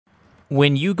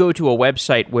When you go to a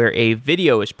website where a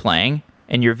video is playing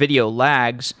and your video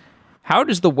lags, how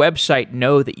does the website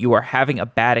know that you are having a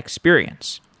bad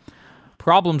experience?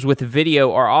 Problems with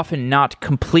video are often not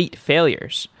complete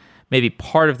failures. Maybe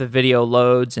part of the video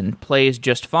loads and plays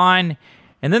just fine,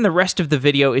 and then the rest of the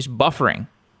video is buffering.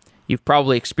 You've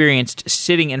probably experienced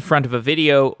sitting in front of a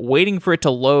video, waiting for it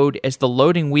to load as the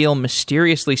loading wheel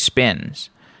mysteriously spins.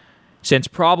 Since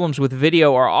problems with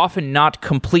video are often not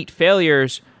complete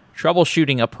failures,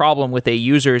 troubleshooting a problem with a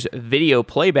user's video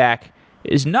playback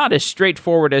is not as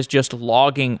straightforward as just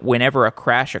logging whenever a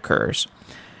crash occurs.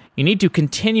 You need to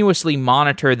continuously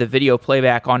monitor the video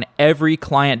playback on every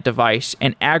client device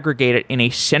and aggregate it in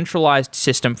a centralized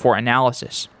system for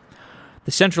analysis.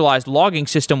 The centralized logging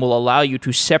system will allow you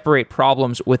to separate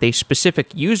problems with a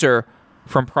specific user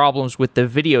from problems with the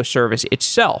video service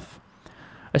itself.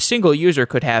 A single user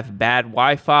could have bad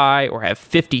Wi-Fi or have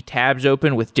 50 tabs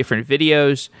open with different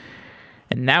videos,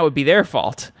 and that would be their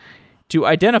fault. To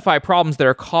identify problems that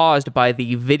are caused by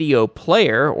the video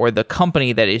player or the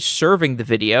company that is serving the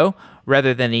video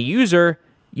rather than a user,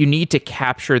 you need to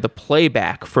capture the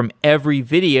playback from every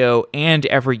video and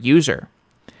every user.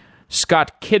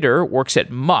 Scott Kidder works at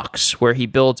Mux, where he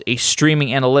builds a streaming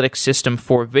analytics system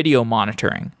for video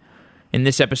monitoring. In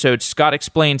this episode, Scott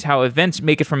explains how events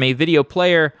make it from a video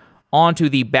player onto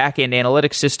the backend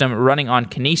analytics system running on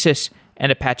Kinesis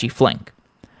and Apache Flink.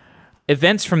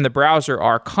 Events from the browser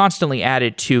are constantly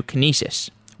added to Kinesis,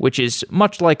 which is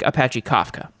much like Apache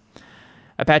Kafka.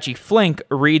 Apache Flink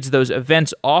reads those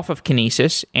events off of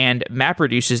Kinesis and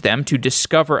MapReduces them to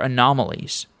discover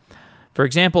anomalies. For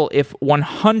example, if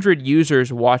 100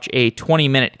 users watch a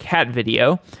 20-minute cat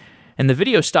video, and the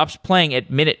video stops playing at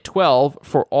minute 12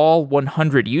 for all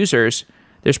 100 users,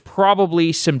 there's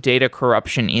probably some data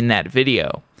corruption in that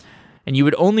video. And you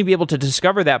would only be able to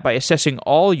discover that by assessing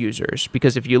all users,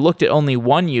 because if you looked at only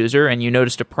one user and you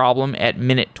noticed a problem at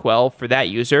minute 12 for that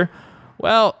user,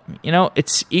 well,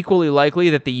 it's equally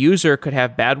likely that the user could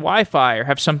have bad Wi-Fi or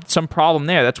have some problem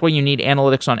there. That's why you need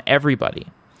analytics on everybody.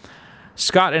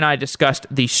 Scott and I discussed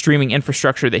the streaming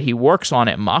infrastructure that he works on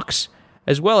at Mux,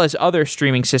 as well as other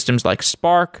streaming systems like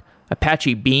Spark,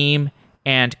 Apache Beam,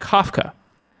 and Kafka.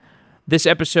 This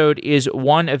episode is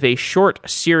one of a short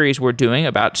series we're doing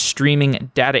about streaming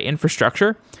data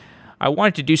infrastructure. I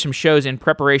wanted to do some shows in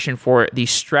preparation for the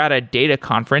Strata Data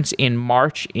Conference in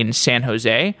March in San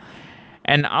Jose,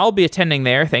 and I'll be attending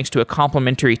there thanks to a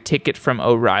complimentary ticket from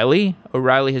O'Reilly.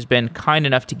 O'Reilly has been kind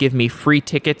enough to give me free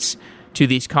tickets to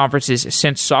these conferences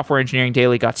since Software Engineering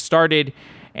Daily got started,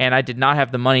 and I did not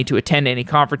have the money to attend any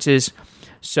conferences,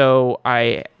 so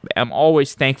I am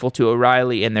always thankful to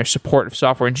O'Reilly and their support of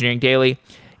Software Engineering Daily.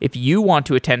 If you want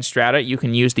to attend Strata, you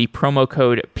can use the promo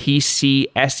code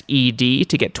PCSED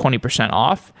to get 20%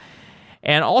 off.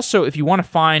 And also, if you want to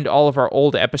find all of our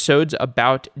old episodes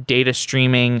about data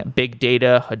streaming, big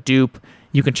data, Hadoop,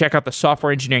 you can check out the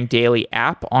Software Engineering Daily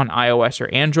app on iOS or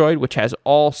Android, which has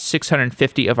all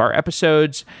 650 of our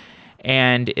episodes,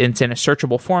 and it's in a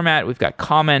searchable format. We've got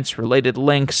comments, related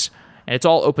links, and it's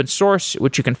all open source,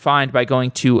 which you can find by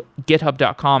going to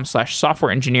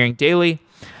github.com/softwareengineeringdaily.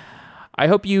 I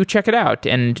hope you check it out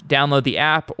and download the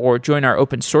app or join our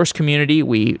open source community.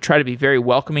 We try to be very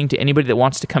welcoming to anybody that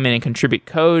wants to come in and contribute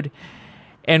code.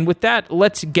 And with that,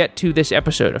 let's get to this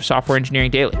episode of Software Engineering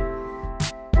Daily.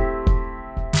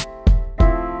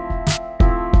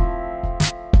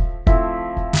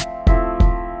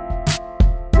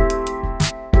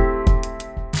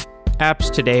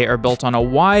 Apps today are built on a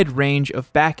wide range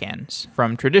of backends,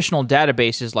 from traditional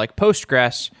databases like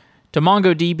Postgres to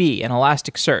MongoDB and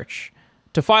Elasticsearch,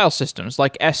 to file systems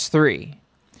like S3.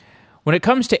 When it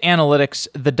comes to analytics,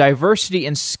 the diversity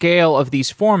and scale of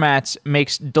these formats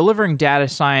makes delivering data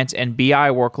science and BI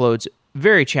workloads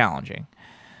very challenging.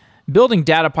 Building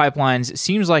data pipelines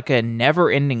seems like a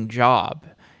never-ending job,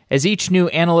 as each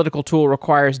new analytical tool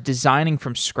requires designing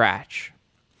from scratch.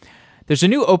 There's a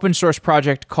new open source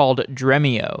project called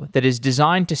Dremio that is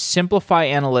designed to simplify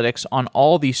analytics on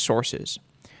all these sources.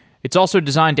 It's also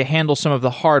designed to handle some of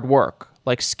the hard work,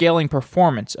 like scaling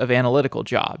performance of analytical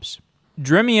jobs.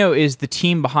 Dremio is the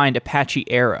team behind Apache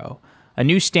Arrow, a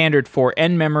new standard for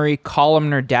in-memory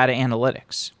columnar data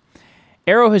analytics.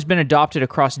 Arrow has been adopted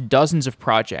across dozens of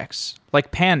projects,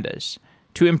 like Pandas,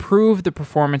 to improve the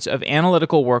performance of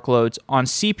analytical workloads on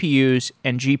CPUs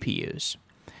and GPUs.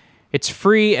 It's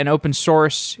free and open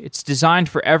source. It's designed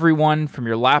for everyone from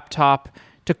your laptop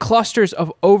to clusters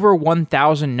of over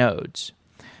 1,000 nodes.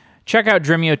 Check out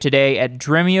Dremio today at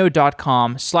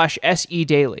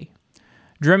dremio.com/sedaily.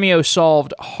 Dremio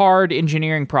solved hard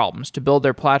engineering problems to build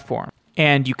their platform,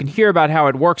 and you can hear about how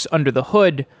it works under the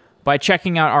hood by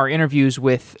checking out our interviews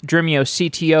with Dremio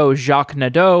CTO Jacques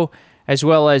Nadeau, as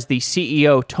well as the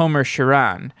CEO Tomer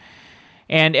Shiran.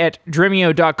 And at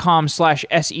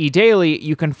dremio.com/sedaily,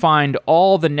 you can find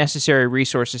all the necessary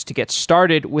resources to get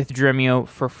started with Dremio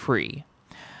for free.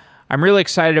 I'm really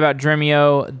excited about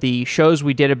Dremio. The shows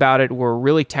we did about it were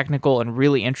really technical and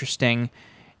really interesting.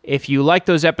 If you like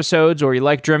those episodes or you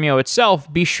like Dremio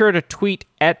itself, be sure to tweet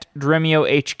at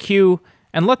DremioHQ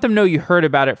and let them know you heard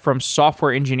about it from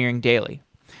Software Engineering Daily.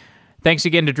 Thanks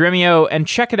again to Dremio, and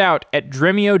check it out at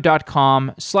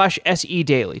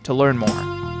dremio.com/sedaily to learn more.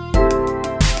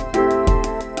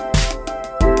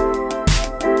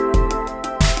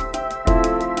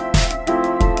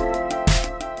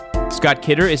 Scott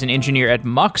Kidder is an engineer at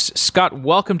Mux. Scott,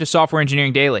 welcome to Software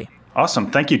Engineering Daily.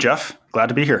 Awesome. Thank you, Jeff. Glad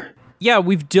to be here. Yeah,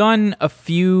 we've done a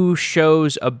few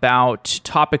shows about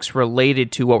topics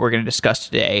related to what we're going to discuss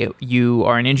today. You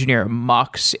are an engineer at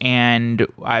Mux, and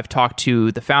I've talked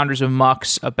to the founders of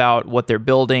Mux about what they're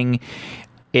building.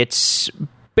 It's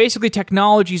basically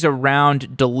technologies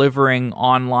around delivering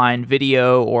online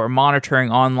video or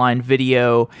monitoring online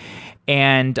video.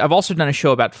 And I've also done a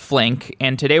show about Flink,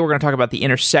 and today we're going to talk about the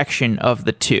intersection of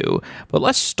the two. But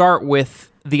let's start with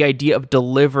the idea of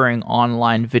delivering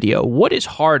online video. What is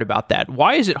hard about that?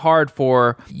 Why is it hard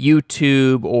for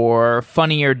YouTube or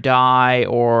Funny or Die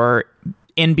or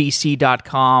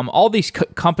NBC.com, all these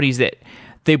companies that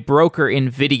they broker in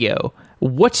video?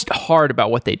 What's hard about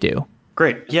what they do?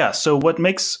 Great. Yeah. So what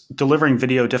makes delivering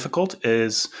video difficult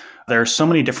is there are so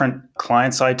many different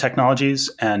client-side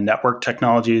technologies and network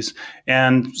technologies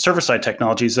and server-side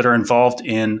technologies that are involved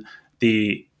in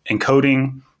the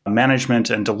encoding,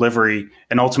 management, and delivery,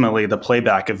 and ultimately the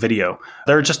playback of video.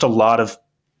 There are just a lot of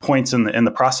points in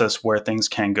the process where things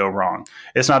can go wrong.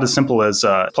 It's not as simple as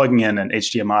plugging in an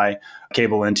HDMI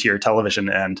cable into your television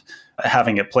and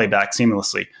having it play back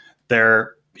seamlessly.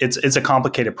 It's a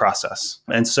complicated process.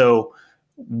 And so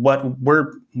what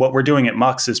we're doing at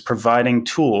Mux is providing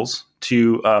tools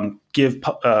to give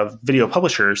video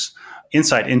publishers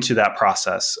insight into that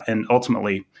process and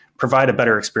ultimately provide a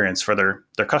better experience for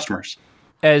their customers.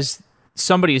 As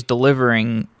somebody is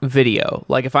delivering video,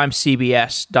 like if I'm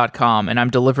CBS.com and I'm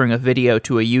delivering a video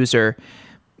to a user,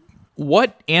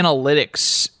 what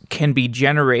analytics can be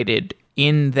generated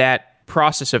in that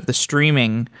process of the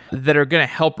streaming that are going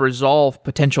to help resolve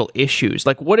potential issues?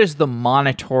 Like, what does the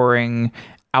monitoring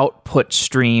output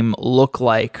stream look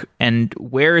like, and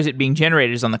where is it being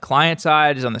generated? Is it on the client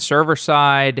side? Is it on the server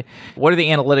side? What are the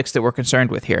analytics that we're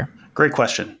concerned with here? Great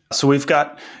question. So we've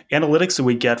got analytics that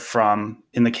we get from,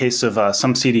 in the case of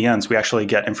some CDNs, we actually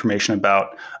get information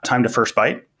about time to first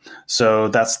byte. So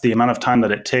that's the amount of time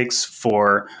that it takes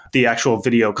for the actual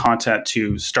video content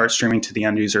to start streaming to the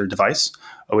end user device.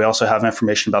 We also have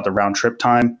information about the round trip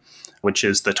time, which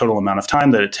is the total amount of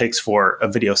time that it takes for a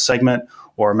video segment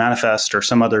or manifest or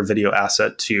some other video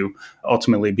asset to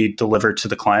ultimately be delivered to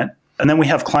the client. And then we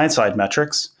have client-side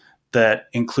metrics that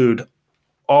include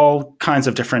all kinds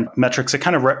of different metrics that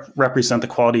kind of represent the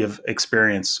quality of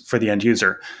experience for the end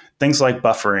user. Things like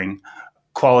buffering,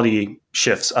 quality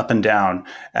shifts up and down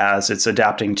as it's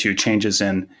adapting to changes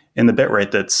in the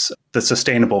bitrate that's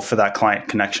sustainable for that client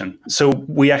connection. So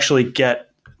we actually get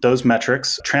those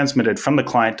metrics transmitted from the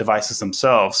client devices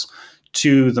themselves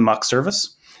to the Mux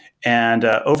service. And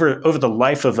over the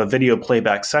life of a video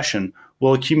playback session,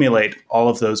 we'll accumulate all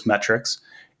of those metrics.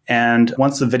 And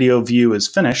once the video view is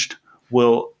finished,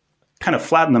 we'll kind of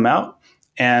flatten them out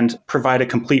and provide a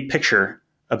complete picture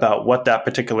about what that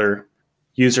particular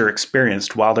user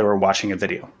experienced while they were watching a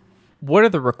video. What are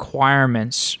the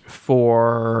requirements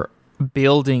for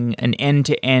building an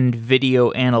end-to-end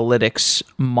video analytics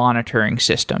monitoring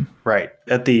system? Right.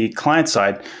 At the client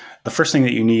side, the first thing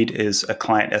that you need is a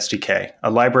client SDK,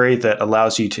 a library that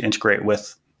allows you to integrate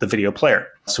with the video player.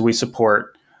 So we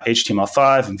support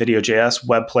HTML5 and Video.js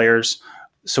web players,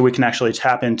 so we can actually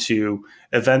tap into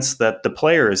events that the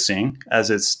player is seeing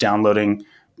as it's downloading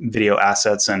video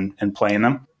assets and playing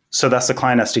them. So that's the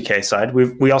client SDK side.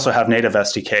 We also have native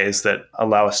SDKs that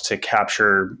allow us to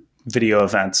capture video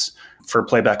events for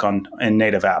playback in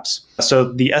native apps.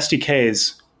 So the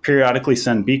SDKs periodically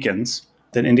send beacons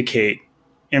that indicate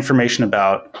information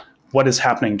about what is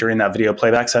happening during that video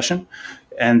playback session.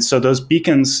 And so those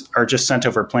beacons are just sent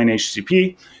over plain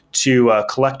HTTP to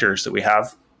collectors that we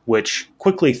have, which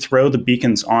quickly throw the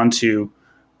beacons onto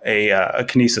a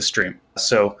Kinesis stream.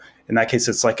 So in that case,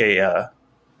 it's like a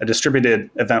distributed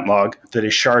event log that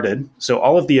is sharded. So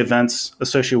all of the events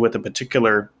associated with a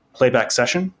particular playback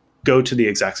session go to the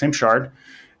exact same shard.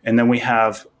 And then we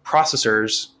have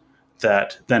processors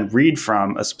that then read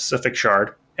from a specific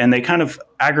shard and they kind of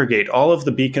aggregate all of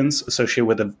the beacons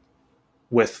associated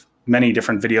with many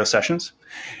different video sessions.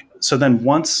 So then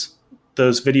once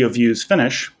those video views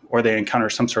finish or they encounter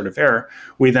some sort of error,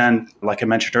 we then, like I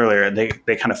mentioned earlier,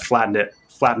 they kind of flatten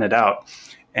it out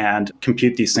and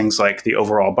compute these things like the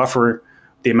overall buffer,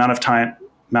 the amount of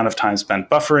time spent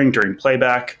buffering during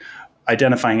playback,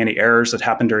 identifying any errors that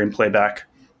happen during playback.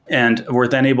 And we're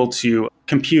then able to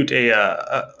compute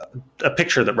a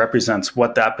picture that represents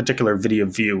what that particular video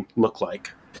view looked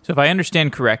like. So if I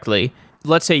understand correctly,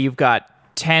 let's say you've got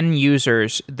 10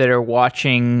 users that are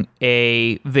watching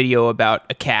a video about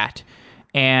a cat,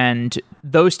 and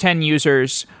those 10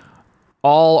 users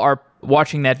all are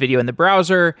watching that video in the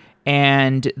browser,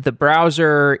 and the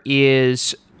browser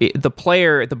is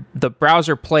the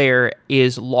browser player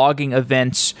is logging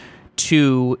events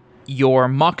to your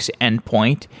MUX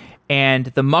endpoint, and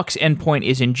the MUX endpoint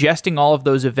is ingesting all of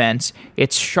those events.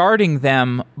 It's sharding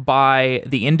them by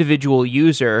the individual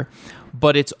user,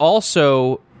 but it's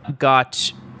also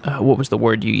got what was the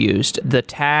word you used? The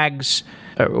tags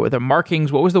or the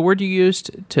markings. What was the word you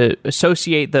used to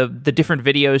associate the different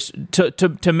videos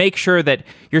to make sure that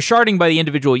you're sharding by the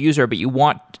individual user, but you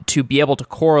want to be able to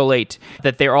correlate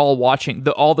that they're all watching,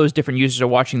 all those different users are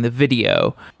watching the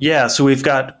video. Yeah, so we've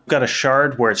got a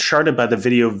shard where it's sharded by the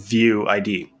video view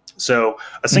ID. So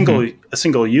a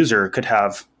single user could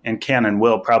have, and can and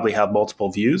will probably have,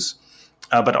 multiple views,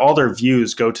 but all their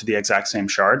views go to the exact same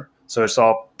shard. So it's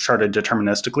all sharded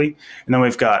deterministically. And then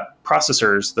we've got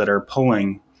processors that are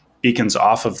pulling beacons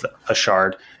off of a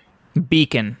shard.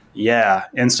 Beacon. Yeah.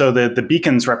 And so the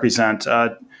beacons represent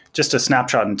just a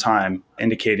snapshot in time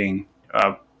indicating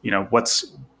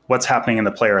what's happening in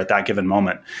the player at that given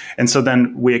moment. And so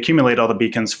then we accumulate all the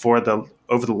beacons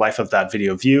over the life of that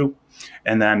video view,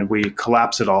 and then we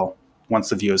collapse it all once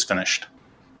the view is finished.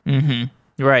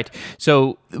 Mm-hmm. Right.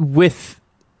 So with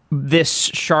this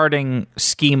sharding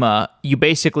schema, you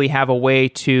basically have a way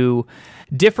to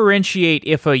differentiate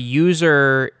if a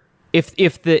user,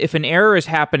 if an error is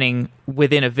happening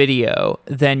within a video,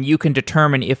 then you can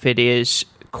determine if it is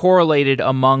correlated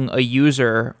among a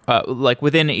user, like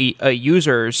within a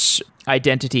user's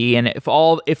identity, and if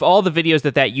all the videos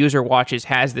that user watches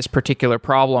has this particular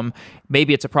problem,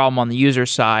 maybe it's a problem on the user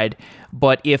side.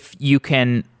 But if you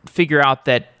can figure out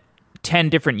that 10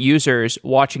 different users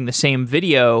watching the same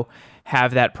video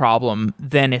have that problem,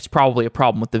 then it's probably a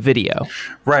problem with the video.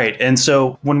 Right. And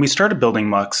so when we started building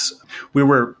MUX, we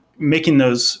were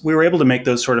able to make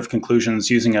those sort of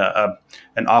conclusions using an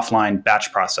offline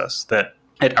batch process that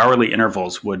at hourly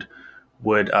intervals would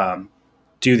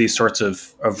do these sorts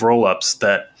of roll-ups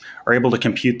that are able to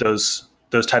compute those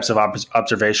types of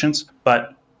observations.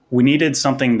 But we needed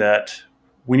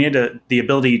the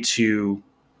ability to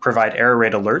provide error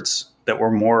rate alerts that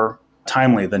were more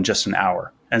timely than just an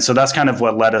hour. And so that's kind of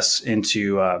what led us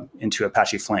into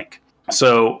Apache Flink.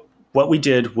 So what we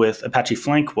did with Apache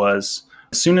Flink was,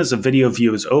 as soon as a video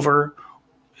view is over,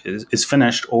 is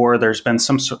finished, or there's been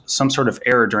some sort of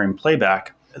error during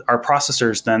playback, our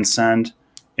processors then send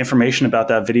information about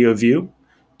that video view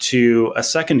to a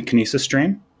second Kinesis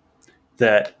stream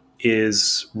that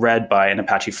is read by an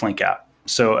Apache Flink app.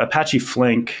 So Apache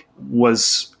Flink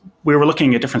we were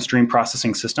looking at different stream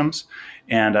processing systems,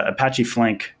 and Apache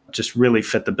Flink just really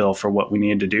fit the bill for what we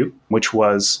needed to do, which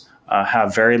was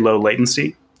have very low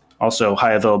latency, also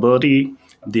high availability,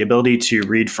 the ability to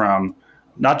read from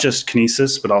not just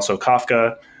Kinesis, but also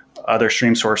Kafka, other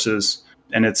stream sources.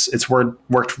 And it's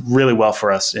worked really well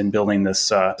for us in building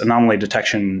this anomaly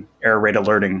detection error rate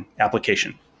alerting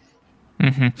application.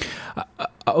 Mm-hmm.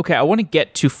 Okay, I want to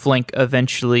get to Flink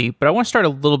eventually, but I want to start a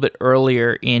little bit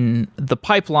earlier in the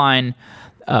pipeline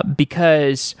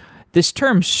because this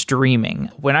term streaming,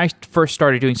 when I first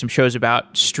started doing some shows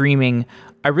about streaming,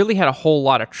 I really had a whole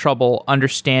lot of trouble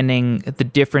understanding the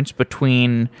difference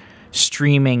between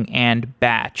streaming and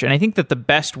batch. And I think that the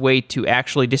best way to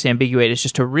actually disambiguate is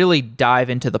just to really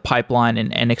dive into the pipeline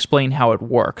and explain how it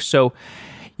works. So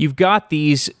you've got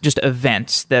these just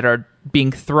events that are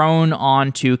being thrown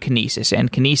onto Kinesis,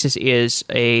 and Kinesis is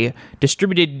a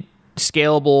distributed,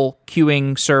 scalable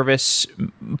queuing service,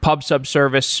 pub sub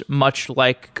service, much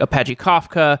like Apache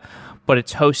Kafka, but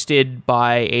it's hosted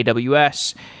by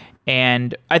AWS.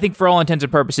 And I think for all intents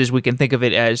and purposes, we can think of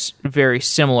it as very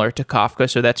similar to Kafka,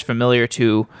 so that's familiar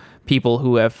to people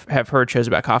who have heard shows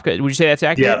about Kafka. Would you say that's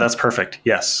accurate? Yeah, that's perfect.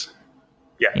 Yes.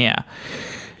 Yeah.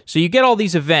 So you get all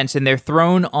these events, and they're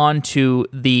thrown onto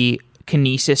the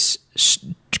Kinesis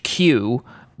queue.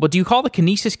 Well, do you call the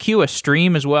Kinesis queue a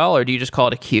stream as well, or do you just call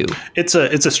it a queue? It's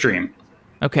a stream.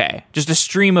 Okay, just a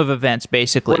stream of events,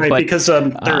 basically. Right, because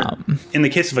in the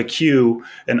case of a queue,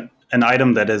 an an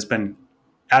item that has been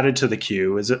added to the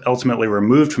queue is ultimately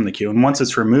removed from the queue. And once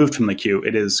it's removed from the queue,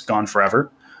 it is gone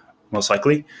forever, most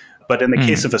likely. But in the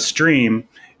case of a stream,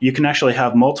 you can actually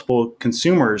have multiple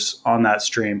consumers on that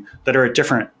stream that are at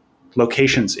different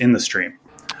locations in the stream.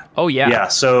 Oh, yeah. Yeah,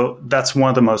 so that's one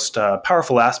of the most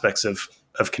powerful aspects of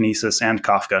Kinesis and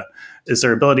Kafka is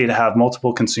their ability to have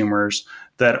multiple consumers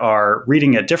that are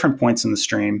reading at different points in the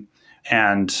stream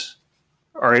and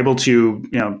are able to,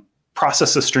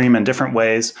 process the stream in different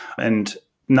ways and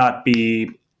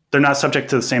they're not subject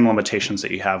to the same limitations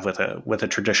that you have with a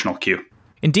traditional queue.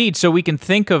 Indeed. So we can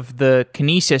think of the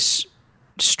Kinesis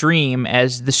stream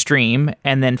as the stream,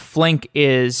 and then Flink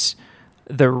is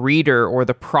the reader or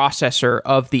the processor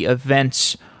of the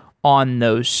events on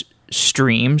those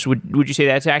streams. Would you say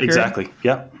that's accurate? Exactly.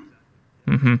 Yeah.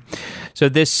 Mm-hmm. So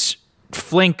this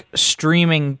Flink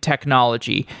streaming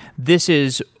technology, this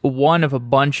is one of a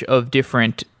bunch of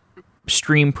different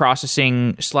stream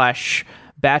processing /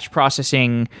 batch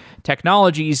processing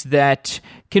technologies that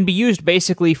can be used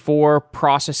basically for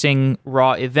processing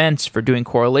raw events, for doing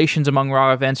correlations among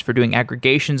raw events, for doing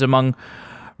aggregations among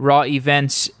raw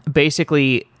events.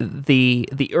 Basically,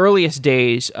 the earliest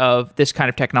days of this kind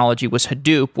of technology was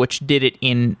Hadoop, which did it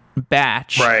in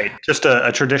batch. Right. Just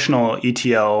a traditional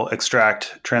ETL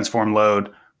extract, transform,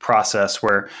 load process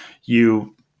where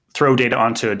you throw data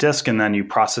onto a disk and then you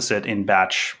process it in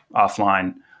batch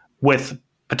offline with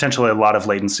potentially a lot of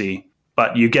latency,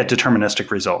 but you get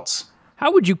deterministic results.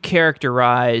 How would you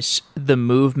characterize the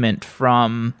movement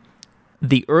from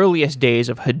the earliest days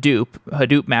of Hadoop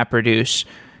MapReduce,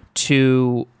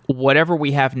 to whatever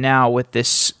we have now with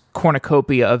this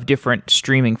cornucopia of different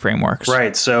streaming frameworks?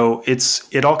 Right. So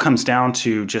it all comes down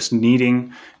to just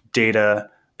needing data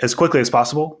as quickly as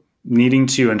possible, needing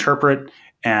to interpret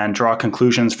and draw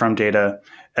conclusions from data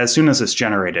as soon as it's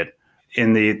generated.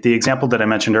 In the example that I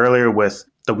mentioned earlier with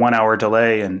the 1 hour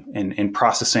delay in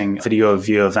processing video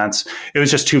view events, it was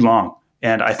just too long.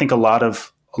 And I think a lot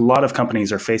of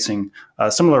companies are facing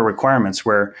similar requirements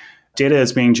where data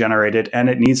is being generated and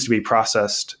it needs to be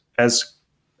processed as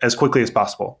quickly as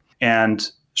possible.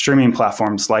 And streaming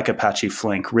platforms like Apache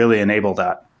Flink really enable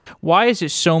that. Why is it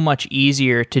so much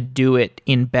easier to do it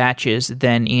in batches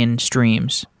than in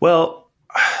streams? Well,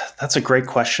 that's a great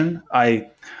question. I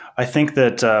think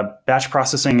that batch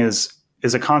processing is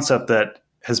a concept that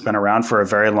has been around for a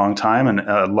very long time, and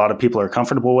a lot of people are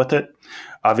comfortable with it.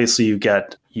 Obviously, you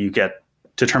get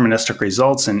deterministic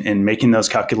results in making those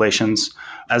calculations,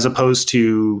 as opposed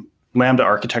to Lambda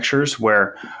architectures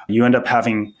where you end up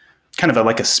having kind of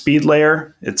like a speed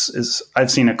layer.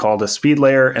 I've seen it called a speed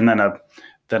layer, and then a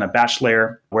batch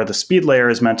layer, where the speed layer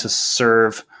is meant to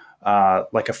serve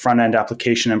like a front end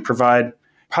application and provide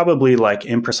probably like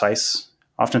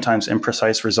oftentimes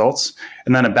imprecise results,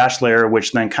 and then a batch layer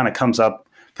which then kind of comes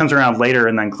around later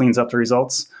and then cleans up the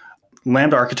results.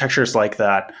 Lambda architectures like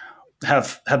that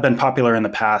have been popular in the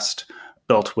past,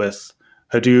 built with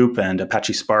Hadoop and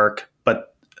Apache Spark.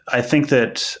 But I think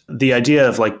that the idea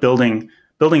of like building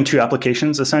two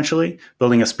applications, essentially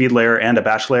building a speed layer and a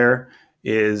batch layer,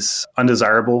 is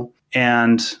undesirable.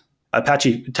 And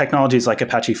Apache technologies like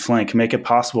Apache Flink make it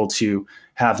possible to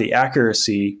have the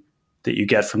accuracy that you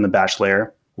get from the batch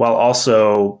layer, while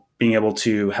also being able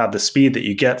to have the speed that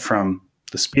you get from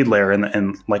the speed layer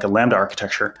in like a Lambda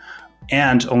architecture,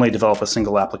 and only develop a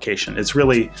single application. It's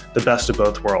really the best of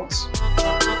both worlds.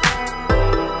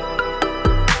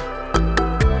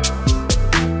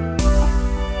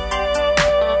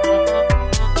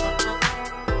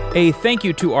 A thank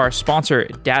you to our sponsor,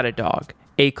 Datadog,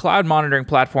 a cloud monitoring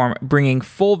platform bringing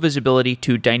full visibility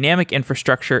to dynamic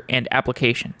infrastructure and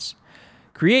applications.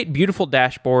 Create beautiful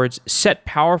dashboards, set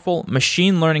powerful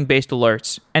machine learning-based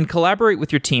alerts, and collaborate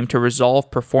with your team to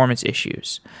resolve performance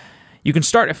issues. You can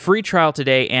start a free trial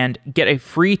today and get a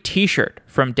free t-shirt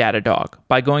from Datadog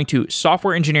by going to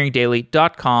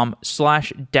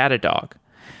softwareengineeringdaily.com/Datadog.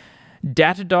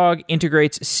 Datadog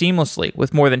integrates seamlessly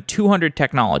with more than 200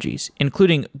 technologies,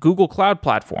 including Google Cloud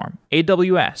Platform,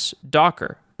 AWS,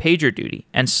 Docker, PagerDuty,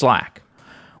 and Slack.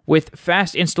 With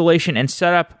fast installation and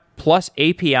setup, plus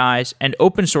APIs and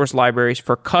open source libraries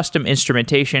for custom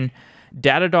instrumentation,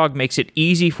 Datadog makes it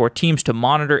easy for teams to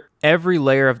monitor every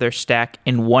layer of their stack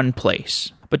in one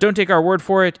place. But don't take our word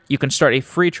for it. You can start a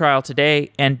free trial today,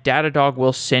 and Datadog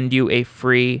will send you a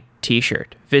free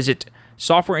t-shirt. Visit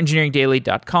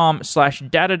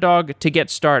softwareengineeringdaily.com/Datadog to get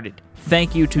started.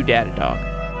 Thank you to Datadog.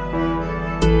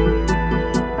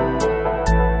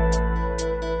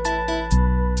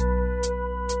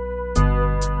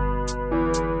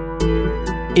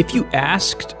 If you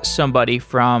asked somebody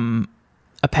from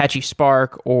Apache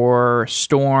Spark or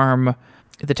Storm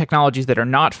the technologies that are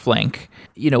not Flink,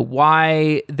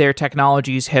 why their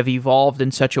technologies have evolved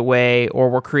in such a way or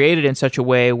were created in such a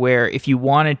way where if you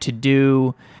wanted to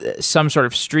do some sort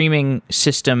of streaming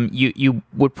system, you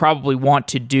would probably want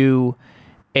to do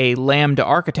a Lambda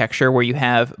architecture where you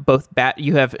have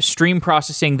you have stream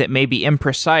processing that may be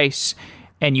imprecise,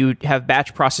 and you have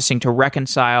batch processing to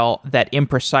reconcile that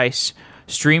imprecise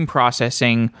stream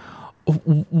processing.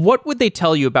 What would they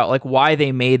tell you about why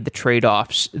they made the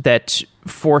trade-offs that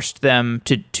forced them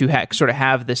to sort of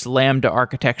have this Lambda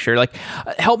architecture?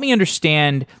 Help me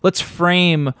understand. Let's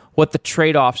frame what the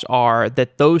trade-offs are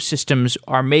that those systems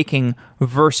are making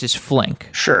versus Flink.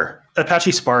 Sure.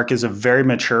 Apache Spark is a very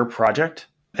mature project,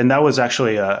 and that was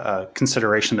actually a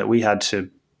consideration that we had to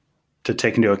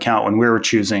take into account when we were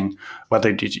choosing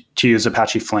whether to use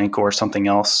Apache Flink or something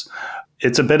else.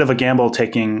 It's a bit of a gamble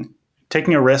taking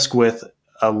a risk with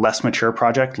a less mature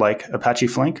project like Apache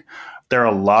Flink. There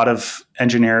are a lot of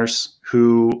engineers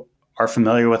who are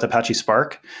familiar with Apache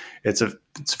Spark. It's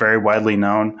very widely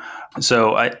known.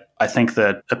 So I think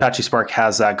that Apache Spark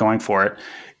has that going for it.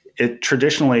 It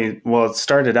traditionally, it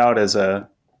started out as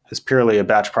purely a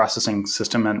batch processing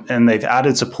system, and they've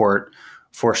added support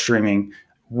for streaming,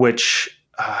 which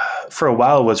for a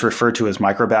while was referred to as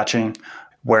microbatching,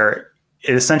 where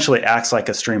it essentially acts like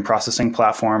a stream processing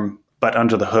platform, but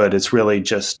under the hood, it's really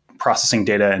just processing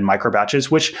data in microbatches,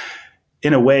 which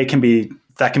in a way can be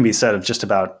said of just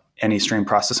about any stream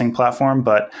processing platform.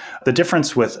 But the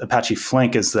difference with Apache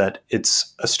Flink is that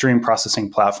it's a stream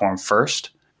processing platform first.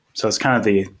 So it's kind of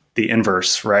the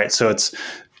inverse, right? So it's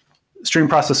stream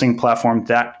processing platform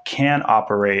that can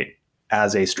operate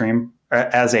as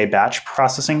a batch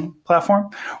processing platform,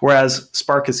 whereas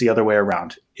Spark is the other way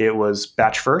around. It was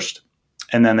batch first,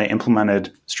 and then they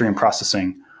implemented stream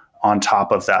processing on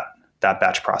top of that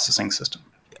batch processing system.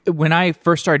 When I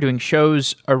first started doing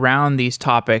shows around these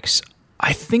topics,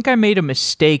 I think I made a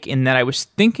mistake in that I was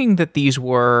thinking that these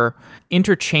were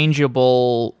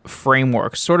interchangeable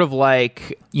frameworks, sort of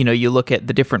like, you look at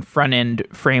the different front-end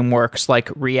frameworks like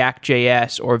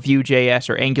React.js or Vue.js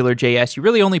or AngularJS. You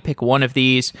really only pick one of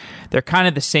these. They're kind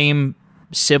of the same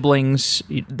siblings.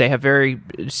 They have very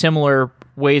similar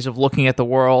ways of looking at the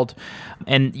world,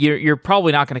 and you're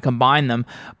probably not going to combine them.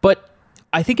 But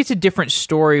I think it's a different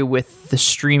story with the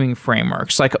streaming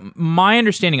frameworks. My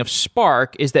understanding of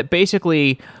Spark is that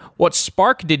basically what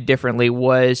Spark did differently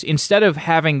was, instead of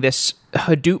having this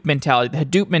Hadoop mentality, the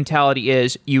Hadoop mentality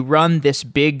is you run this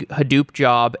big Hadoop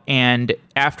job, and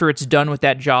after it's done with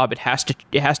that job, it has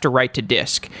to write to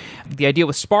disk. The idea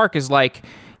with Spark is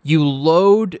you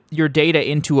load your data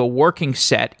into a working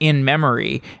set in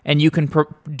memory, and you can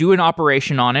do an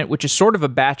operation on it, which is sort of a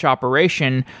batch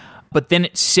operation, but then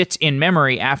it sits in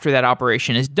memory after that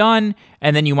operation is done,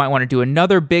 and then you might want to do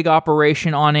another big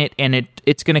operation on it, and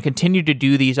it's going to continue to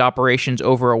do these operations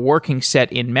over a working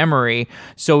set in memory.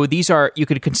 So you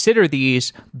could consider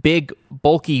these big,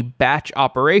 bulky batch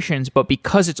operations, but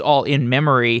because it's all in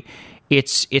memory,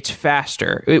 it's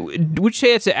faster. Would you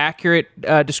say it's an accurate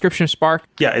description of Spark?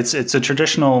 Yeah, it's a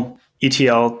traditional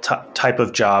ETL type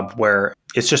of job where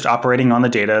it's just operating on the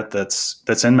data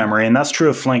that's in memory, and that's true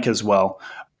of Flink as well.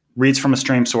 Reads from a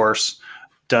stream source,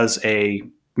 does a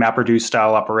MapReduce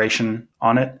style operation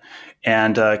on it,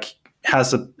 and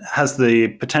has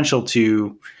the potential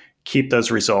to keep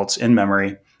those results in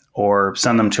memory or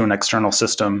send them to an external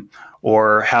system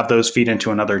or have those feed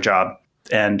into another job.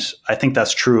 And I think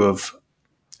that's true of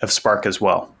Spark as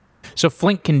well. So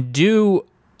Flink can do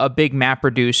a big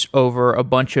MapReduce over a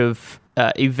bunch of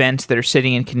events that are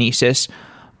sitting in Kinesis,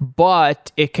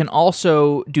 but it can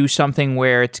also do something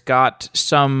where it's got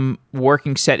some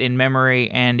working set in memory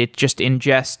and it just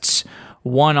ingests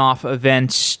one-off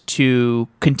events to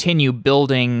continue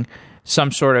building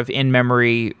some sort of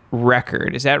in-memory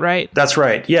record. Is that right? That's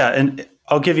right. Yeah. And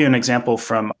I'll give you an example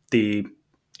from the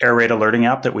error rate alerting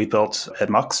app that we built at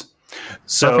Mux.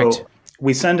 So Perfect.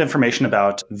 We send information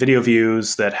about video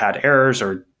views that had errors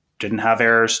or didn't have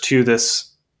errors to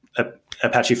this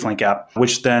Apache Flink app,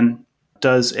 which then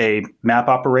does a map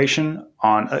operation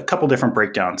on a couple different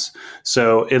breakdowns.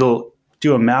 So it'll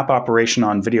do a map operation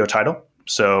on video title.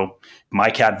 So my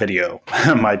cat video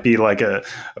might be like a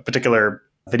particular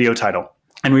video title.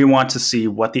 And we want to see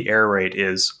what the error rate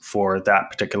is for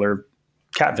that particular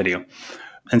cat video.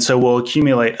 And so we'll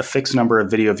accumulate a fixed number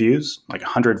of video views, like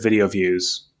 100 video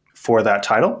views for that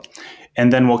title.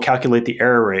 And then we'll calculate the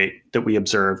error rate that we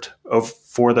observed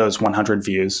for those 100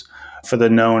 views for the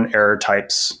known error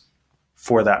types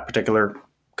for that particular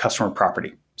customer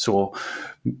property. So we'll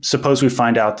suppose we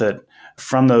find out that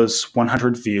from those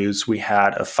 100 views, we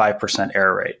had a 5%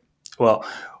 error rate. Well,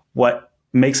 what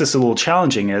makes this a little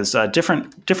challenging is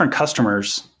different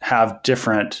customers have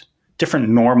different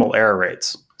normal error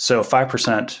rates. So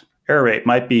 5% error rate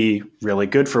might be really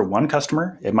good for one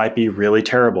customer. It might be really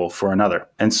terrible for another.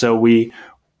 And so we've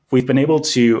been able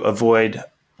to avoid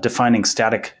defining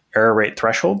static error rate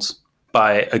thresholds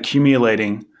by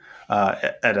accumulating,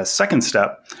 at a second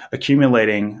step,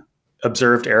 accumulating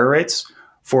observed error rates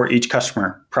for each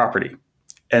customer property.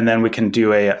 And then we can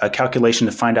do a calculation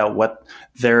to find out what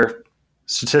their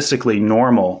statistically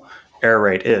normal error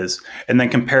rate is, and then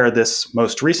compare this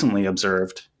most recently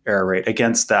observed error rate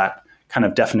against that kind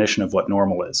of definition of what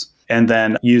normal is. And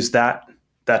then use that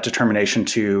determination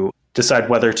to decide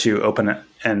whether to open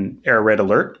an error rate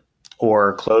alert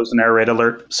or close an error rate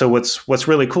alert. So what's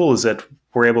really cool is that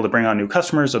we're able to bring on new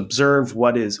customers, observe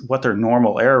what their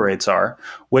normal error rates are,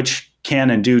 which can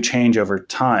and do change over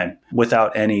time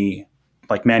without any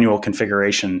like manual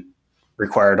configuration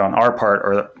required on our part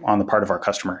or on the part of our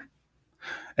customer.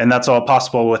 And that's all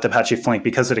possible with Apache Flink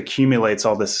because it accumulates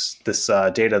all this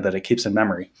data that it keeps in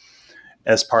memory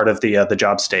as part of the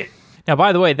job state. Now,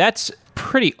 by the way, that's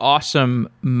pretty awesome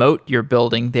moat you're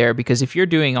building there, because if you're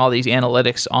doing all these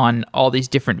analytics on all these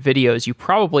different videos, you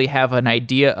probably have an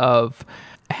idea of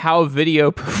how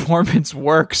video performance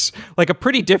works, like a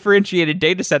pretty differentiated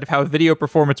data set of how video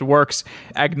performance works,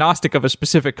 agnostic of a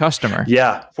specific customer.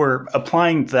 Yeah, we're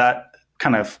applying that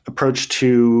kind of approach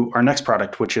to our next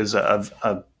product, which is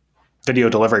a video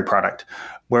delivery product,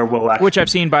 where we'll actually... Which I've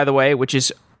seen, by the way, which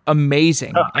is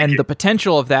amazing. Oh, and the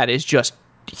potential of that is just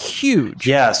huge.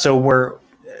 Yeah, so we're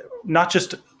not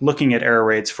just looking at error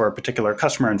rates for a particular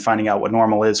customer and finding out what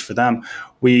normal is for them.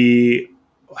 We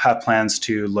have plans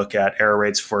to look at error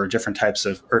rates for different types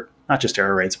of, or not just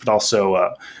error rates, but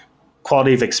also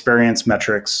quality of experience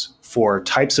metrics for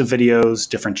types of videos,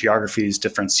 different geographies,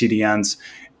 different CDNs,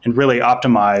 and really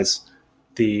optimize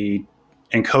the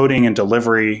encoding and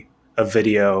delivery of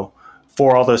video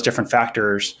for all those different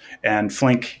factors. And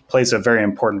Flink plays a very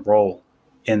important role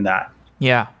in that.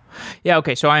 Yeah. Yeah.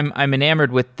 Okay. So I'm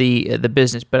enamored with the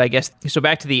business, but I guess so.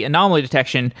 Back to the anomaly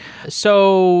detection.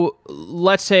 So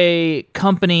let's say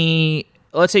CBS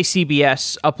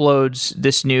uploads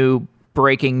this new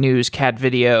breaking news cat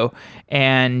video,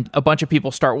 and a bunch of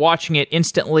people start watching it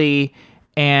instantly.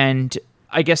 And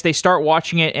I guess they start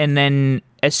watching it, and then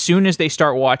as soon as they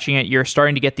start watching it, you're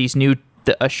starting to get these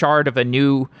a shard of a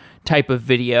new type of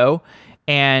video,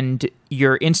 and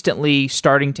you're instantly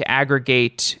starting to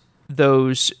aggregate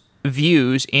those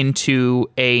views into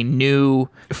a new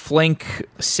Flink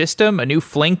system, a new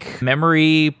Flink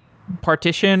memory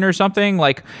partition or something.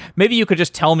 Like, maybe you could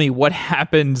just tell me what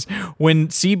happens when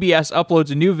CBS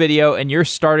uploads a new video and you're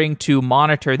starting to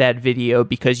monitor that video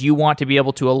because you want to be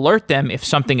able to alert them if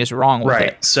something is wrong with it.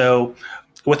 Right. So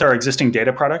with our existing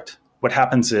data product, what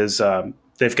happens is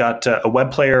they've got a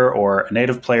web player or a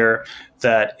native player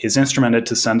that is instrumented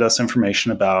to send us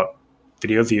information about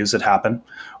video views that happen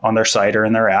on their site or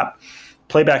in their app.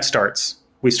 Playback starts.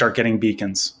 We start getting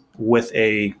beacons with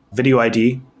a video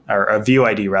ID, or a view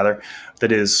ID rather,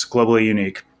 that is globally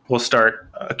unique. We'll start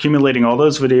accumulating all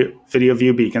those video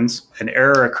view beacons. An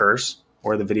error occurs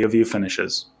or the video view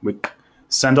finishes. We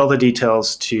send all the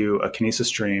details to a Kinesis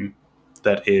stream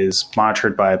that is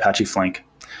monitored by Apache Flink.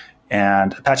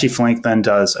 And Apache Flink then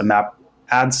does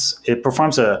it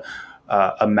performs a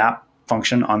map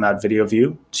function on that video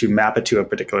view to map it to a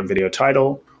particular video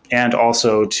title and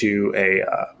also to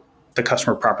the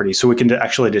customer property. So we can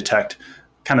actually detect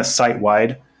kind of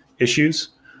site-wide issues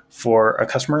for a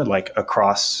customer, like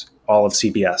across all of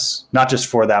CBS, not just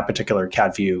for that particular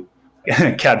cat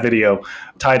video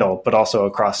title, but also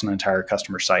across an entire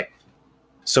customer site.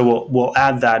 So we'll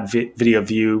add that video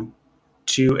view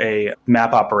to a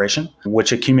map operation,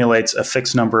 which accumulates a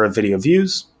fixed number of video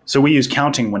views. So we use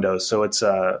counting windows. So it's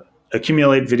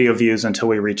accumulate video views until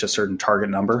we reach a certain target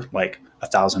number, like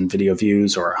 1,000 video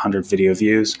views or 100 video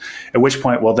views, at which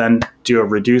point we'll then do a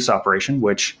reduce operation,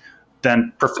 which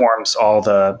then performs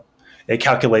it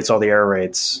calculates all the error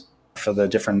rates for the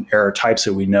different error types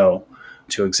that we know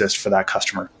to exist for that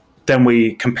customer. Then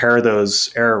we compare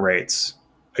those error rates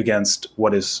against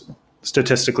what is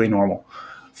statistically normal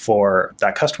for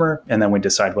that customer, and then we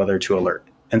decide whether to alert.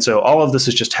 And so all of this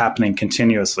is just happening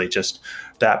continuously, just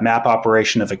that map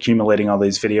operation of accumulating all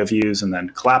these video views and then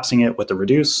collapsing it with the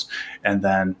reduce and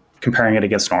then comparing it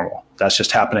against normal. That's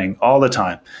just happening all the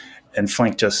time. And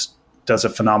Flink just does a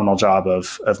phenomenal job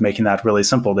of making that really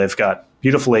simple. They've got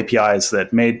beautiful APIs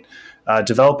that made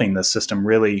developing this system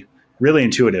really, really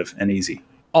intuitive and easy.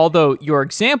 Although your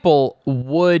example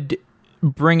would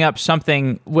bring up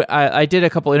something. I did a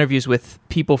couple interviews with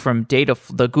people from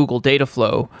the Google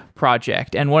Dataflow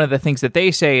project, and one of the things that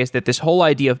they say is that this whole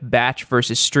idea of batch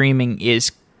versus streaming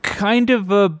is kind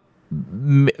of a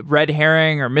red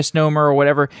herring or misnomer or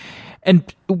whatever.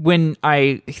 And when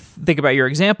I think about your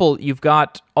example, you've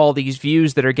got all these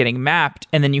views that are getting mapped,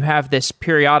 and then you have this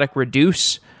periodic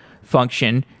reduce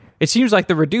function. It seems like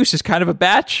the reduce is kind of a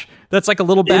batch. That's like a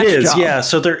little batch job. It is, job. yeah.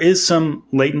 So there is some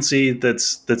latency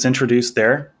that's introduced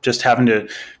there, just having to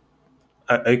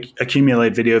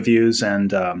accumulate video views and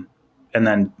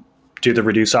then do the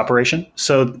reduce operation.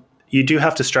 So you do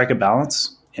have to strike a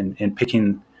balance in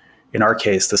picking, in our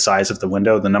case, the size of the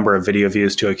window, the number of video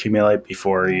views to accumulate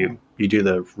before you do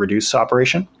the reduce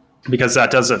operation, because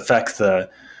that does affect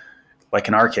like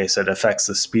in our case, it affects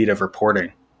the speed of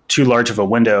reporting. Too large of a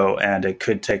window, and it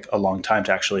could take a long time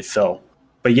to actually fill.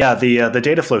 But yeah, the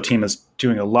Dataflow team is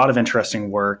doing a lot of interesting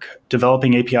work,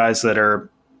 developing APIs that are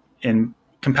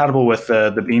compatible with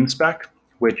the Beam spec,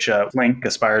 which Flink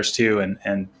aspires to,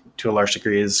 and to a large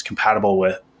degree is compatible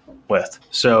with.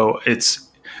 So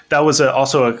that was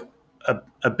also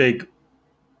a big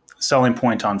selling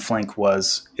point on Flink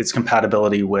was its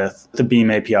compatibility with the Beam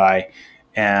API,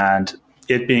 and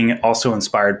it being also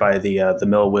inspired by the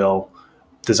Millwheel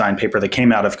design paper that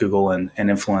came out of Google and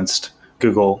influenced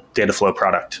Google Dataflow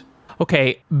product.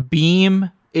 Okay,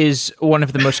 Beam is one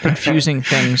of the most confusing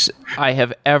things I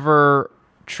have ever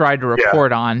tried to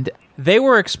report on. They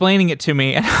were explaining it to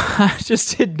me, and I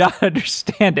just did not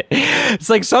understand it.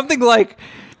 It's like something like,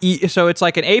 so it's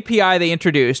like an API they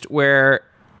introduced where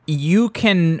you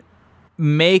can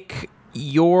make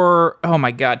your, oh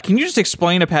my God, can you just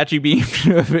explain Apache Beam?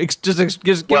 just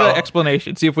give an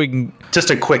explanation, see if we can. Just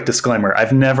a quick disclaimer.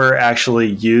 I've never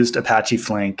actually used Apache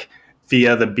Flink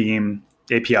via the Beam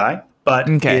API, but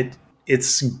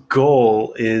its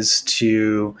goal is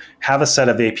to have a set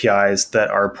of APIs that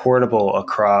are portable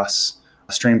across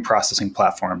stream processing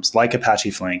platforms like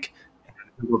Apache Flink and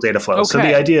Google Dataflow. Okay. So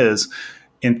the idea is,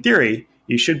 in theory,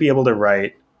 you should be able to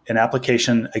write an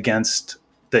application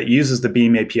that uses the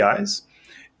Beam APIs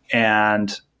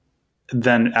and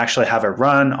then actually have it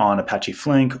run on Apache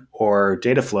Flink or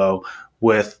Dataflow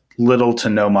with little to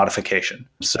no modification.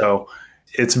 So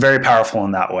it's very powerful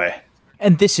in that way.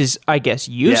 And this is, I guess,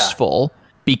 useful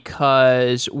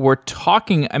because we're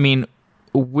talking, I mean,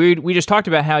 we just talked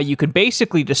about how you could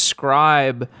basically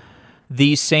describe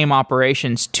these same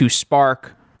operations to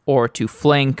Spark or to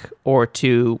Flink or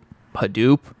to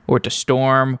Hadoop or to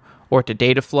Storm or to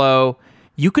Dataflow.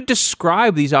 You could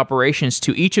describe these operations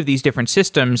to each of these different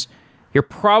systems. You're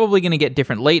probably going to get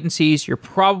different latencies. You're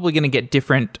probably going to get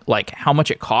different, like, how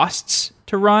much it costs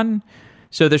to run.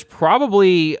 So there's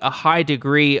probably a high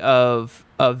degree of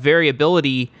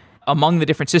variability among the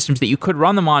different systems that you could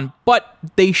run them on, but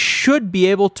they should be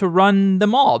able to run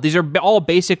them all. These are all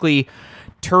basically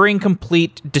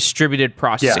Turing-complete distributed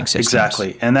processing systems.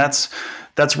 Exactly. And that's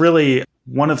really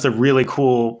one of the really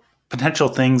cool potential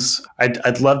things.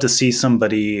 I'd love to see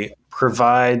somebody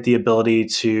provide the ability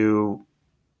to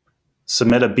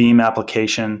submit a Beam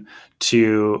application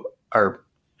or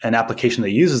an application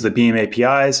that uses the Beam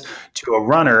APIs to a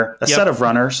runner, a set of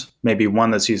runners, maybe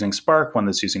one that's using Spark, one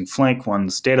that's using Flink,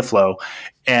 one's Dataflow,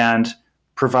 and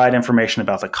provide information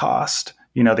about the cost,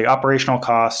 the operational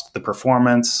cost, the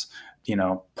performance,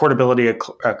 portability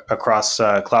across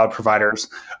cloud providers,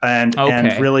 and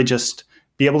really just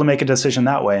be able to make a decision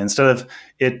that way instead of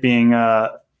it being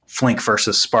Flink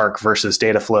versus Spark versus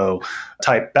Dataflow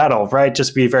type battle, right?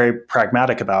 Just be very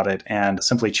pragmatic about it and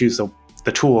simply choose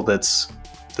the tool that's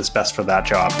best for that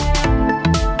job.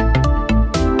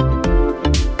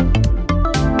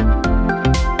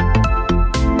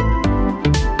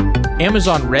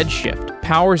 Amazon Redshift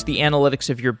powers the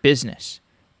analytics of your business,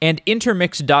 and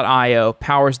Intermix.io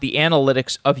powers the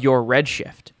analytics of your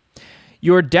Redshift.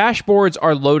 Your dashboards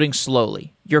are loading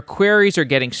slowly. Your queries are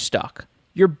getting stuck.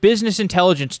 Your business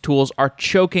intelligence tools are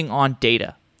choking on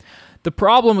data. The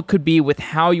problem could be with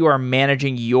how you are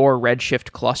managing your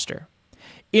Redshift cluster.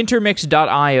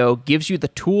 Intermix.io gives you the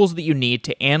tools that you need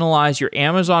to analyze your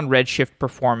Amazon Redshift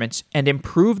performance and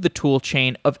improve the tool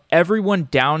chain of everyone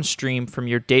downstream from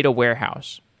your data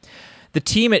warehouse. The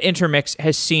team at Intermix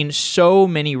has seen so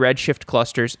many Redshift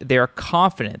clusters, they are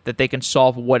confident that they can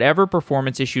solve whatever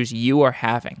performance issues you are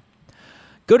having.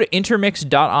 Go to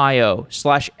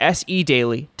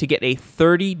intermix.io/sedaily to get a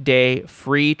 30-day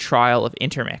free trial of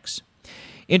Intermix.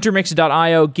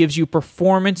 Intermix.io gives you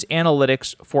performance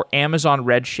analytics for Amazon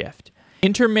Redshift.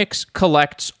 Intermix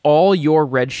collects all your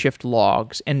Redshift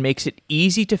logs and makes it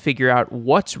easy to figure out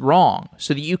what's wrong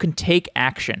so that you can take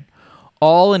action,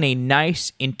 all in a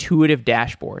nice, intuitive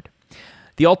dashboard.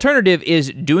 The alternative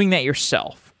is doing that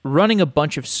yourself, running a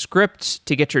bunch of scripts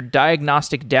to get your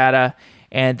diagnostic data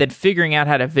and then figuring out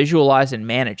how to visualize and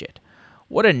manage it.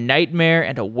 What a nightmare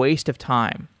and a waste of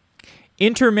time.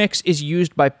 Intermix is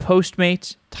used by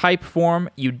Postmates, Typeform,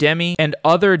 Udemy, and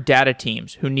other data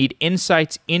teams who need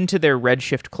insights into their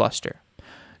Redshift cluster.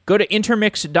 Go to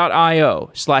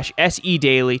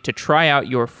intermix.io/sedaily to try out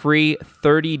your free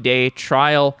 30-day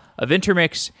trial of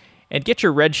Intermix and get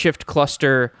your Redshift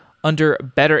cluster under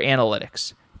better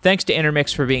analytics. Thanks to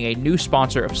Intermix for being a new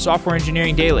sponsor of Software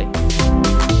Engineering Daily.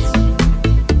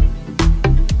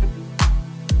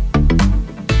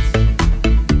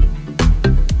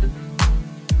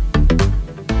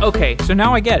 Okay, so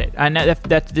now I get it. I know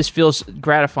that this feels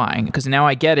gratifying because now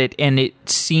I get it, and it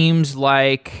seems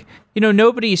like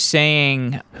nobody's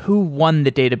saying who won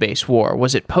the database war.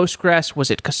 Was it Postgres?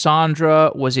 Was it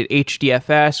Cassandra? Was it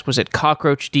HDFS? Was it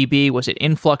CockroachDB? Was it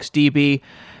InfluxDB?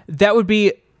 That would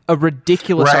be a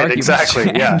ridiculous argument. Right,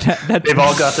 exactly, yeah. They've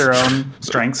all got their own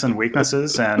strengths and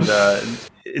weaknesses, and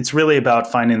it's really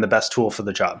about finding the best tool for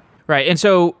the job. Right, and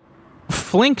so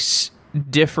Flink's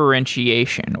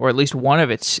differentiation, or at least one of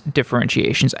its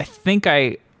differentiations, I think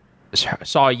I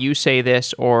saw you say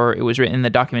this, or it was written in the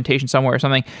documentation somewhere or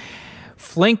something.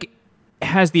 Flink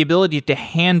has the ability to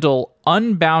handle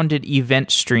unbounded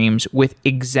event streams with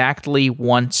exactly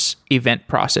once event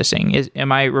processing.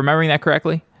 Am I remembering that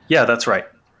correctly? Yeah, that's right.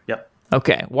 Yep.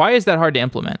 Okay. Why is that hard to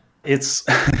implement? It's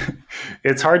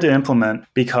it's hard to implement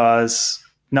because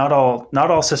not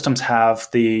all systems have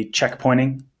the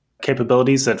checkpointing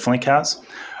capabilities that Flink has.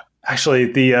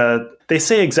 Actually, they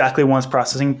say exactly once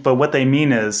processing, but what they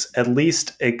mean is at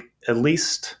least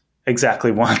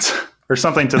exactly once, or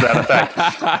something to that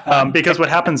effect. Because what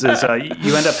happens is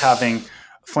you end up having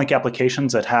Flink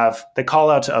applications that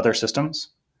call out to other systems,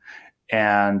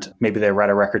 and maybe they write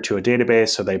a record to a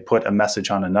database, or they put a message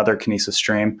on another Kinesis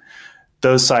stream.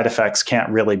 Those side effects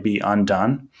can't really be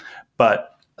undone.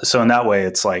 But so in that way,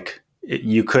 it's like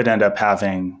you could end up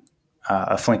having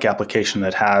a Flink application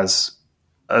that has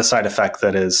a side effect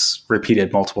that is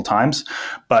repeated multiple times.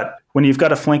 But when you've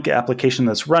got a Flink application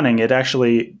that's running, it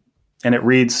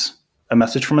reads a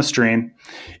message from a stream,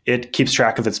 it keeps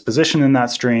track of its position in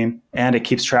that stream, and it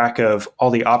keeps track of all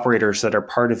the operators that are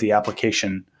part of the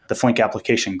application, the Flink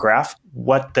application graph,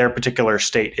 what their particular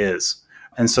state is.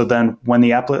 And so then when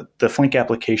the Flink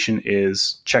application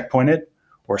is checkpointed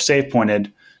or save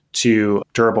pointed to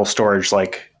durable storage,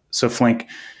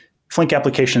 Flink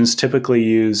applications typically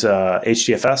use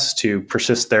HDFS to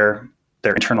persist their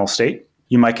internal state.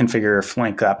 You might configure a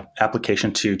Flink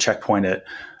application to checkpoint it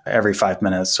every 5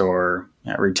 minutes or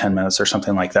every 10 minutes or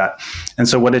something like that. And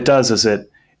so what it does is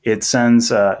it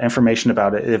sends information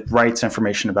about it. It writes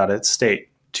information about its state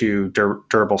to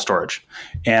durable storage.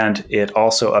 And it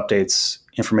also updates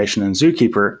information in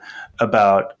Zookeeper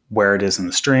about where it is in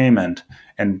the stream and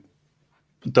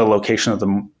the location of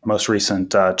the most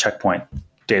recent checkpoint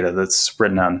data that's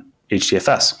written on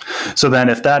HDFS. So then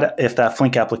if that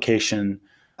Flink application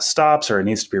stops, or it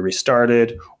needs to be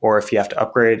restarted, or if you have to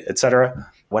upgrade,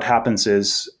 etc., what happens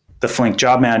is the Flink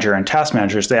job manager and task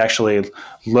managers, they actually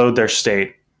load their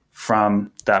state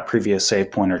from that previous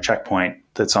save point or checkpoint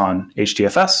that's on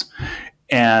HDFS,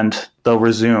 and they'll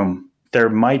resume. There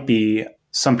might be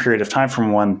some period of time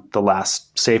from when the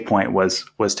last save point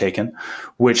was taken,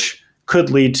 which could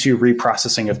lead to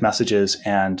reprocessing of messages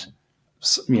and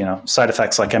side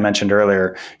effects like I mentioned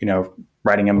earlier,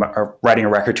 writing a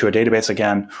record to a database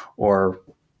again, or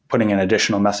putting an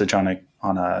additional message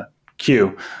on a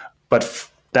queue. But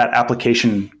that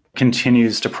application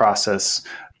continues to process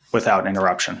without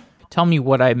interruption. Tell me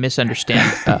what I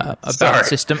misunderstand about the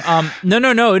system.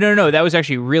 No. That was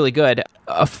actually really good.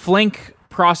 A Flink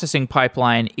processing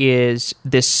pipeline is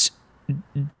this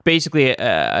basically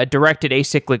a directed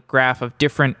acyclic graph of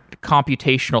different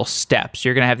computational steps.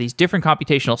 You're going to have these different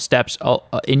computational steps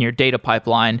in your data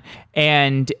pipeline,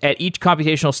 and at each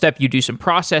computational step you do some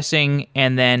processing,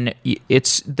 and then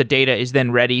the data is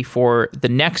then ready for the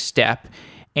next step.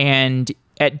 And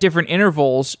at different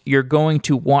intervals you're going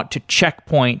to want to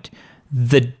checkpoint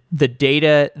the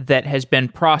data that has been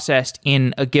processed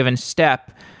in a given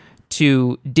step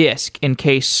to disk in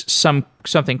case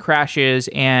something crashes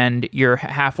and you're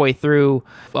halfway through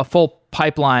a full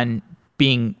pipeline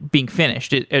being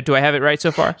finished. Do I have it right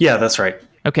so far? Yeah, that's right.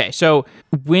 Okay, so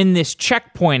when this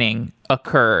checkpointing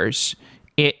occurs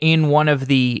in one of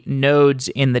the nodes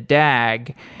in the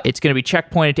DAG, it's going to be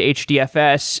checkpointed to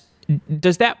HDFS.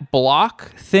 Does that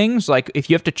block things? Like if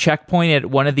you have to checkpoint at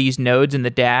one of these nodes in the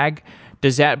DAG,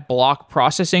 does that block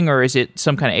processing, or is it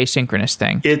some kind of asynchronous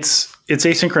thing? It's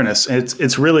asynchronous.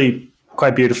 It's really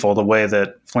quite beautiful the way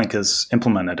that Flink has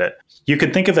implemented it. You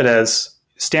could think of it as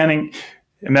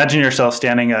imagine yourself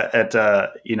standing at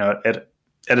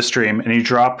a stream, and you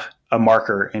drop a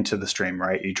marker into the stream,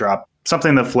 right? You drop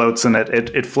something that floats, and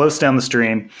it floats down the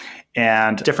stream,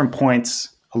 and different points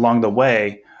along the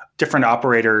way, different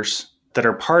operators that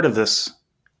are part of this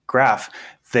graph,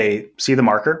 they see the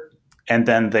marker and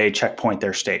then they checkpoint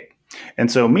their state.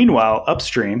 And so meanwhile,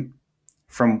 upstream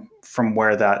from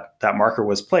where that marker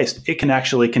was placed, it can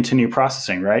actually continue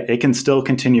processing, right? It can still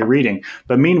continue reading.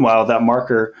 But meanwhile, that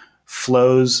marker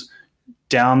flows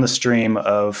down the stream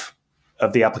of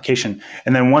the application.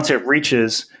 And then once it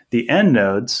reaches the end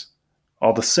nodes,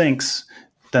 all the sinks,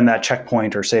 then that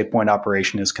checkpoint or save point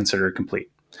operation is considered complete.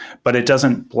 But it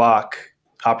doesn't block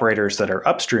operators that are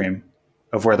upstream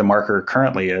of where the marker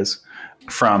currently is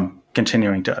from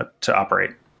continuing to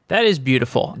operate. That is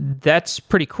beautiful. That's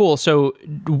pretty cool. So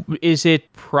is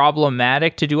it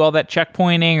problematic to do all that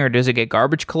checkpointing, or does it get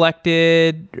garbage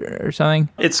collected or something?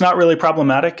 It's not really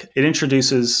problematic. It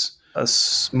introduces a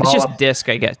small... It's just disk,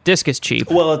 I guess. Disk is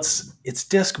cheap. Well, it's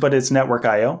disk, but it's network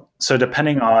I/O. So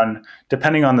depending on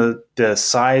the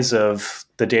size of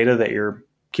the data that you're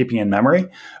keeping in memory,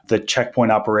 the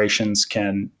checkpoint operations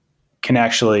can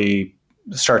actually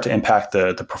start to impact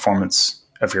the performance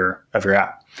of your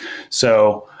app.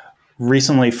 So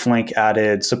recently, Flink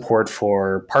added support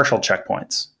for partial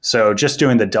checkpoints. So just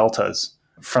doing the deltas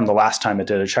from the last time it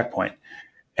did a checkpoint.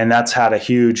 And that's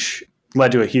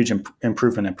led to a huge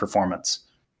improvement in performance.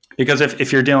 Because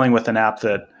if you're dealing with an app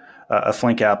a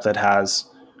Flink app that has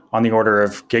on the order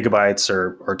of gigabytes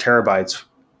or terabytes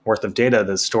worth of data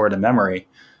that's stored in memory,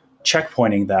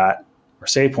 checkpointing that or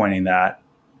save pointing that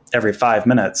every 5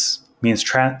 minutes means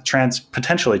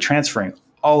potentially transferring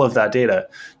all of that data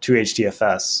to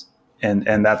HDFS.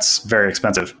 And that's very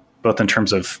expensive, both in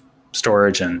terms of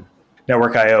storage and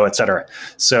network I/O, et cetera.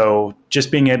 So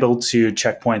just being able to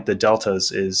checkpoint the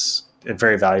deltas is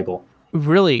very valuable.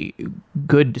 Really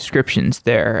good descriptions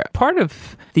there. Part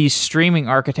of these streaming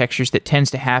architectures that tends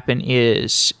to happen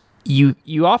is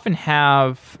you often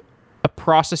have a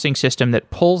processing system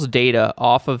that pulls data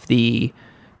off of the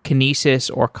Kinesis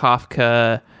or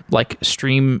Kafka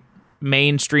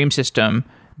main stream system,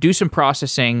 do some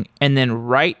processing, and then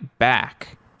write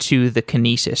back to the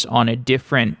Kinesis on a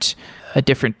different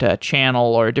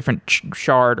channel or a different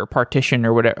shard or partition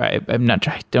or whatever. I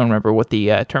don't remember what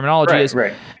the terminology is.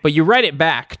 Right. But you write it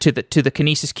back to the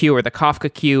Kinesis queue or the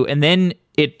Kafka queue, and then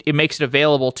it makes it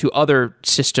available to other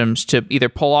systems to either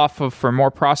pull off of for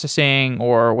more processing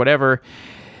or whatever.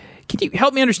 Can you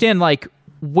help me understand,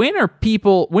 when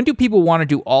do people want to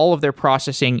do all of their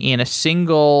processing in a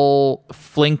single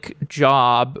Flink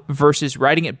job versus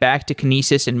writing it back to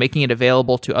Kinesis and making it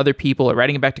available to other people, or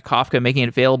writing it back to Kafka and making it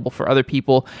available for other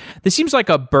people? This seems like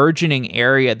a burgeoning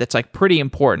area that's pretty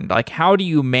important. How do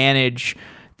you manage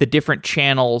the different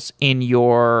channels in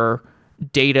your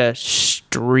data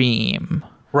stream?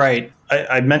 Right.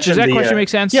 I mentioned Does that question make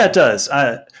sense? Yeah, it does.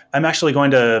 I'm actually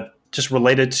going to just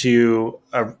related to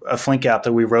a Flink app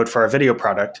that we wrote for our video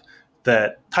product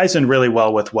that ties in really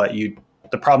well with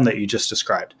the problem that you just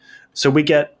described. So we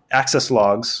get access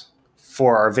logs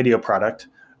for our video product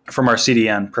from our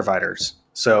CDN providers.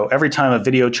 So every time a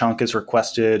video chunk is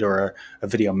requested or a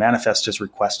video manifest is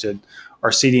requested, our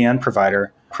CDN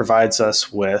provider provides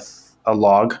us with a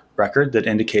log record that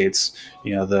indicates,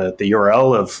 the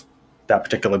URL of that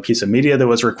particular piece of media that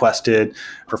was requested,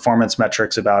 performance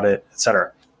metrics about it, et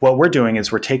cetera. What we're doing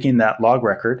is we're taking that log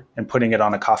record and putting it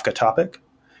on a Kafka topic.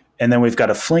 And then we've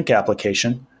got a Flink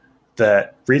application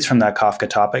that reads from that Kafka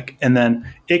topic. And then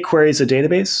it queries a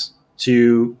database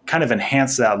to kind of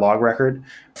enhance that log record,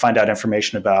 find out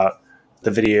information about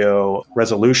the video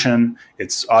resolution,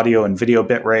 its audio and video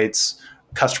bit rates,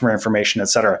 customer information, et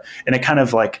cetera. And it kind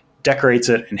of decorates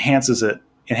it, enhances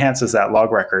that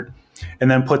log record,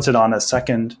 and then puts it on a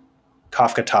second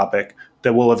Kafka topic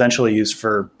that we'll eventually use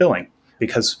for billing.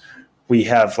 Because we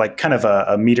have kind of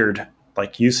a metered,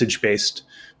 usage-based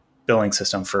billing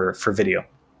system for video.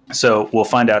 So we'll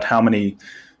find out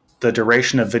the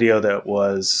duration of video that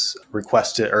was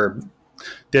requested, or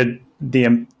the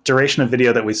duration of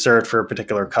video that we served for a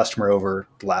particular customer over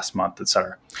the last month, et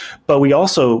cetera. But we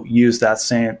also use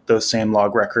those same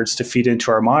log records to feed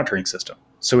into our monitoring system.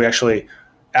 So we actually,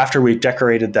 after we've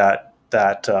decorated that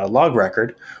log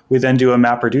record, we then do a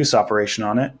MapReduce operation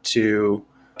on it to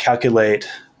calculate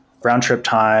round trip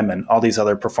time and all these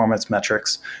other performance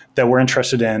metrics that we're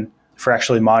interested in for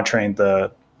actually monitoring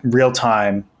the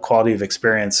real-time quality of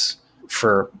experience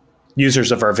for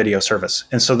users of our video service.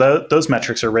 And so those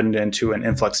metrics are written into an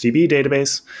InfluxDB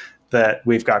database that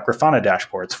we've got Grafana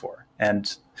dashboards for.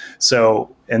 And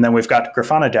then we've got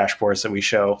Grafana dashboards that we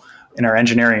show in our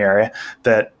engineering area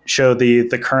that show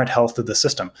the current health of the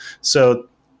system. So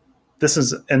this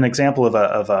is an example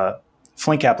of a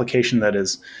Flink application that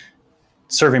is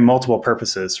serving multiple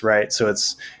purposes, right? So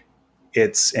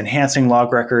it's enhancing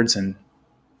log records and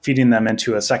feeding them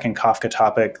into a second Kafka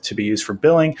topic to be used for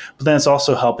billing, but then it's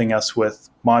also helping us with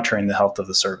monitoring the health of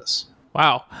the service.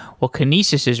 Wow. Well,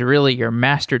 Kinesis is really your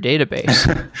master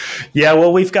database. Yeah,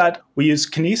 well, we use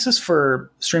Kinesis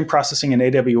for stream processing in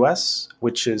AWS,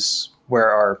 which is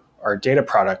where our data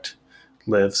product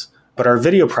lives. But our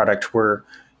video product, we're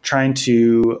trying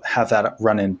to have that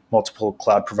run in multiple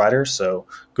cloud providers, so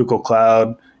Google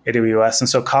Cloud, AWS. And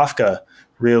so Kafka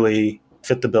really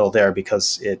fit the bill there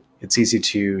because it's easy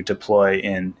to deploy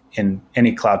in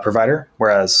any cloud provider,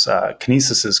 whereas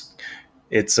Kinesis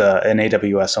it's an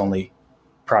AWS only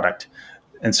product.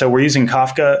 And so we're using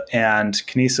Kafka and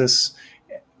Kinesis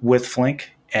with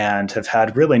Flink and have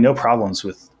had really no problems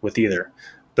with either.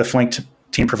 The Flink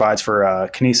team provides for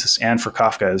Kinesis and for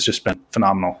Kafka has just been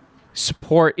phenomenal.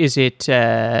 Support, is it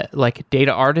like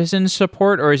data artisan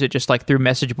support, or is it just like through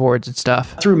message boards and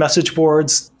stuff? Through message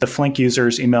boards. The Flink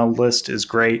users email list is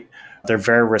great. They're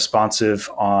very responsive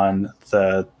on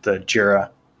the Jira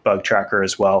bug tracker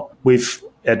as well.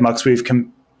 At Mux, we've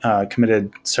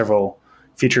committed several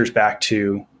features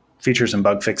and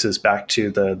bug fixes back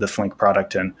to the Flink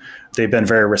product, and they've been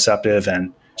very receptive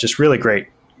and just really great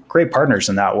partners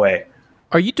in that way.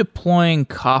 Are you deploying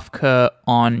Kafka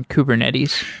on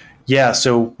Kubernetes? Yeah,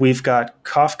 so we've got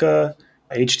Kafka,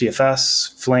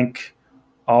 HDFS, Flink,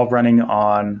 all running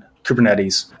on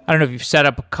Kubernetes. I don't know if you've set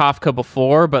up Kafka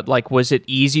before, but like, was it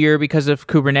easier because of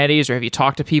Kubernetes, or have you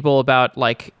talked to people about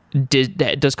like, does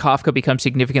Kafka become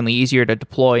significantly easier to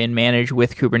deploy and manage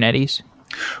with Kubernetes?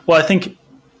 Well, I think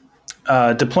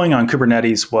deploying on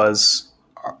Kubernetes was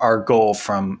our goal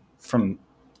from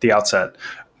the outset.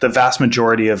 The vast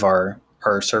majority of our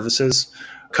services,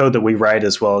 code that we write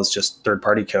as well as just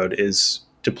third-party code, is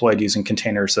deployed using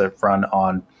containers that run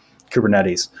on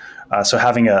Kubernetes. So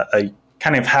having a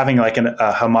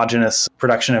homogeneous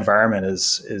production environment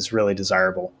is really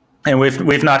desirable. And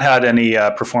we've not had any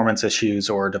performance issues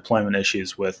or deployment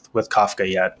issues with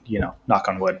Kafka yet. Knock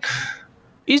on wood.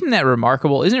 Isn't that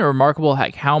remarkable? Isn't it remarkable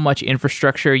how much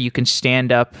infrastructure you can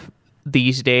stand up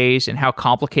these days and how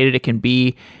complicated it can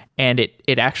be, and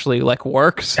it actually like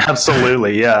works?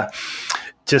 Absolutely, yeah.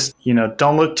 Just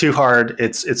don't look too hard.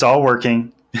 It's all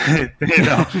working.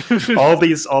 all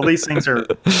these things are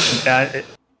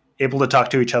able to talk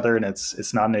to each other, and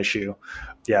it's not an issue.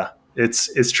 Yeah, it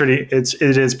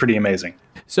is pretty amazing.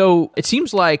 So it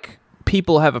seems like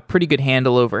people have a pretty good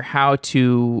handle over how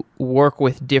to work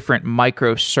with different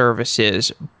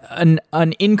microservices.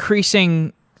 An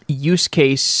increasing use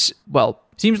case,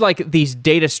 seems like these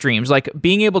data streams, like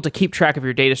being able to keep track of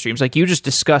your data streams, like you just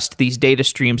discussed these data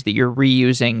streams that you're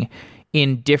reusing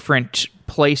in different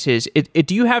places.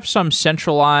 Do you have some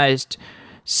centralized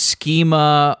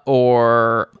schema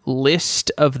or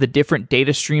list of the different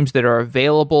data streams that are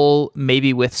available,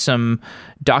 maybe with some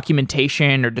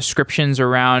documentation or descriptions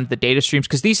around the data streams?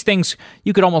 Because these things,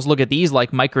 you could almost look at these like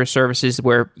microservices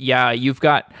where, you've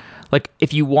got, like,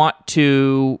 if you want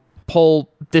to pull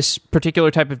this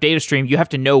particular type of data stream, you have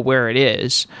to know where it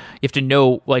is. You have to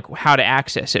know like how to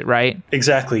access it, right?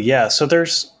 Exactly, yeah. So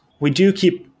we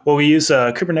use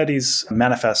Kubernetes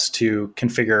manifest to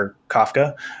configure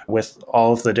Kafka with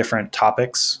all of the different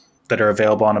topics that are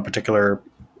available on a particular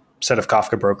set of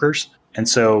Kafka brokers. And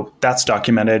so that's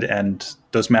documented, and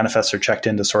those manifests are checked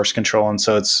into source control. And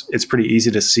so it's pretty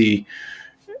easy to see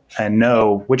and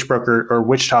know which broker or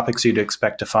which topics you'd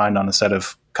expect to find on a set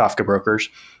of Kafka brokers.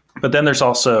 But then there's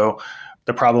also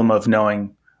the problem of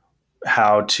knowing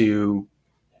how to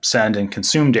send and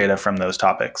consume data from those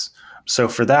topics. So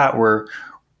for that,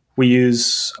 we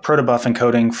use protobuf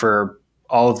encoding for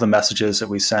all of the messages that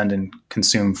we send and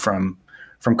consume from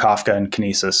Kafka and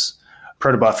Kinesis.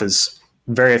 Protobuf is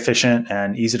very efficient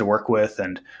and easy to work with.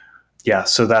 And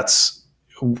so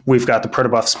we've got the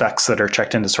protobuf specs that are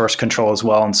checked into source control as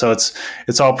well. And so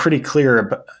it's all pretty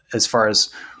clear as far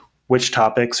as which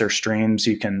topics or streams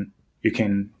you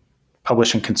can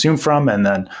publish and consume from, and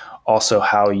then also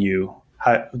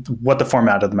what the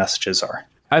format of the messages are.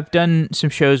 I've done some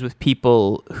shows with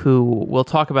people who will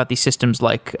talk about these systems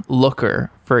like Looker,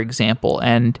 for example,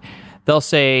 and they'll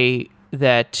say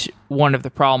that one of the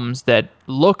problems that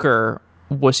Looker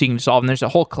was seeking to solve, and there's a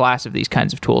whole class of these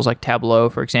kinds of tools like Tableau,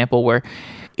 for example, where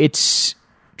it's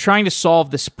trying to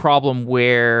solve this problem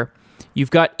where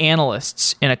you've got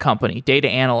analysts in a company, data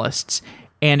analysts,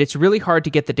 and it's really hard to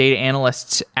get the data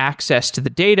analysts access to the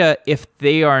data if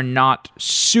they are not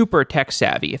super tech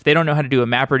savvy, if they don't know how to do a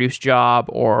MapReduce job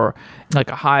or like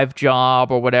a Hive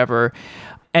job or whatever.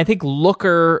 I think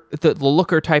Looker, the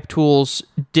Looker type tools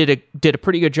did a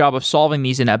pretty good job of solving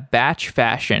these in a batch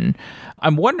fashion.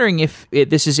 I'm wondering if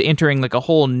this is entering like a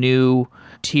whole new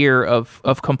tier of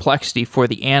complexity for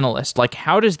the analyst. Like,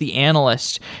 how does the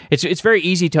analyst? It's very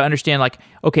easy to understand. Like,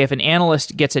 okay, if an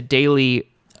analyst gets a daily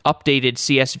updated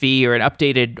CSV or an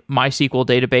updated MySQL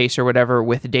database or whatever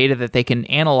with data that they can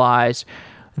analyze,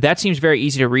 that seems very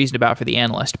easy to reason about for the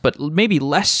analyst, but maybe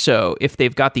less so if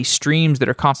they've got these streams that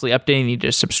are constantly updating, you need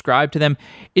to subscribe to them.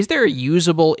 Is there a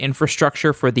usable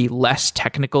infrastructure for the less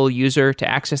technical user to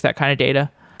access that kind of data?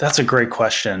 That's a great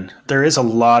question. There is a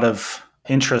lot of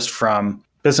interest from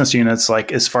business units,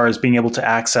 like as far as being able to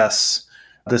access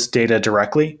this data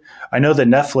directly. I know that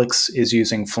Netflix is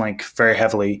using Flink very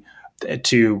heavily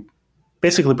to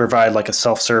basically provide like a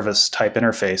self-service type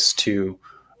interface to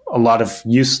a lot of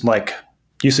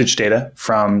usage data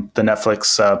from the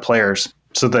Netflix players,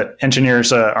 so that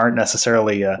engineers aren't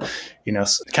necessarily,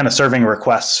 kind of serving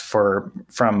requests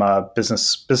from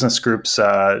business groups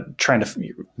trying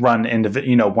to run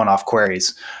one-off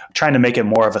queries, trying to make it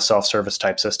more of a self-service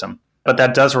type system. But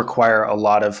that does require a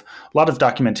lot of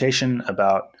documentation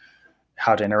about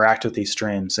how to interact with these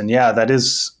streams. And yeah, that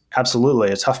is absolutely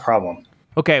a tough problem.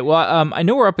 Okay, well, I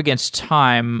know we're up against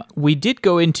time. We did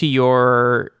go into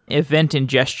your event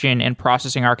ingestion and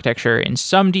processing architecture in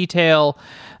some detail.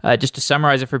 Just to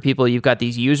summarize it for people, you've got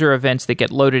these user events that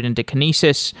get loaded into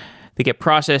Kinesis. They get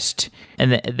processed,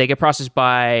 and they get processed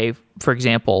by, for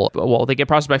example, they get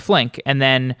processed by Flink. And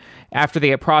then after they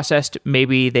get processed,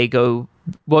 maybe they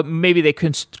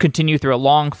continue through a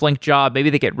long Flink job. Maybe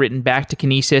they get written back to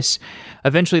Kinesis.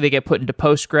 Eventually, they get put into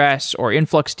Postgres or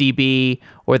InfluxDB,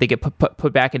 or they get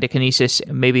put back into Kinesis,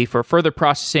 maybe for further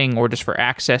processing or just for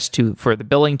access for the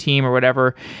billing team or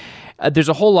whatever. There's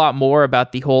a whole lot more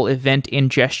about the whole event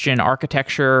ingestion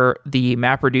architecture, the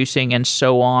map reducing, and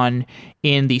so on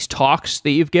in these talks that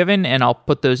you've given, and I'll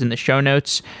put those in the show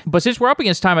notes. But since we're up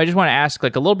against time, I just want to ask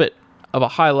like a little bit of a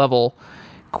high-level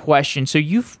question. So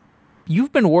you've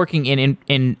been working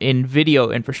in video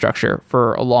infrastructure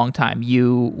for a long time.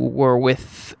 You were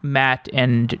with Matt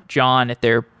and John at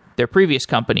their previous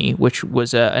company, which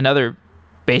was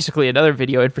basically another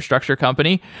video infrastructure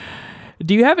company.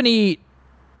 Do you have any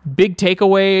big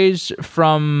takeaways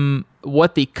from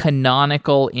what the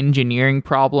canonical engineering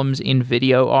problems in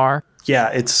video are? Yeah,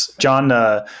 it's John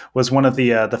was one of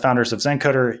the founders of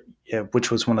Zencoder,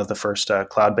 which was one of the first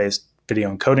cloud-based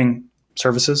video encoding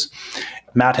services.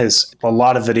 Matt has a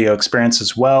lot of video experience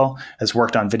as well, has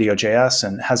worked on Video.js,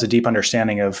 and has a deep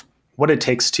understanding of what it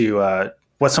takes to,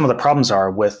 what some of the problems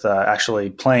are with actually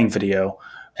playing video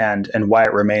and why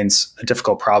it remains a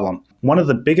difficult problem. One of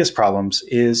the biggest problems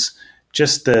is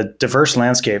just the diverse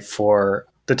landscape for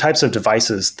the types of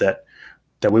devices that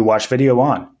we watch video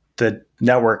on, the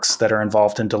networks that are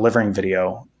involved in delivering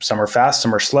video. Some are fast,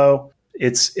 some are slow.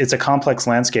 It's a complex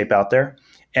landscape out there,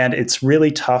 and it's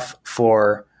really tough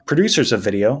for producers of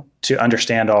video to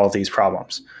understand all of these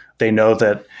problems. They know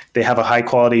that they have a high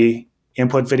quality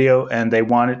input video and they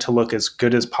want it to look as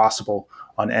good as possible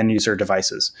on end user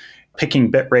devices.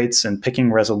 Picking bit rates and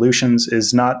picking resolutions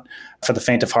is not for the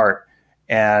faint of heart.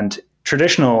 And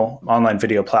traditional online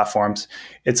video platforms,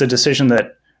 it's a decision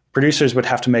that producers would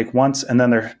have to make once, and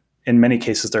then in many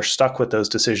cases, they're stuck with those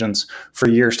decisions for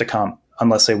years to come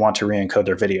unless they want to re-encode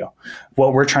their video.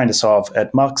 What we're trying to solve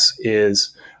at Mux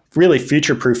is really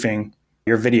future-proofing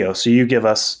your video. So you give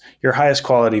us your highest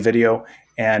quality video,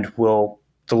 and we'll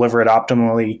deliver it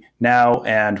optimally now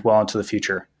and well into the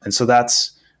future. And so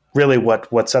that's really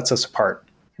what sets us apart.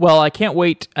 Well, I can't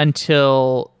wait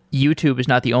until YouTube is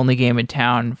not the only game in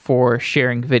town for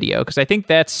sharing video, because I think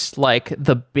that's like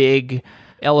the big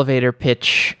elevator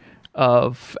pitch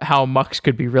of how Mux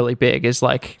could be really big, is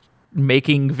like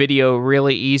making video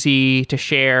really easy to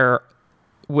share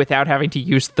without having to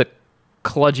use the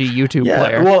kludgy YouTube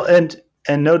player. Well,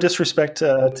 and no disrespect to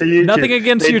YouTube. Nothing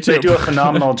against YouTube. They do a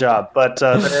phenomenal job, but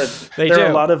there are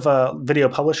a lot of video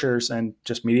publishers and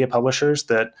just media publishers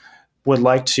that would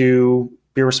like to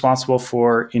be responsible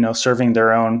for, serving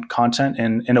their own content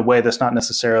in a way that's not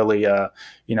necessarily,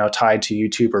 tied to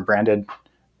YouTube or branded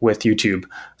with YouTube.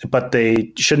 But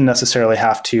they shouldn't necessarily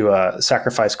have to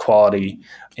sacrifice quality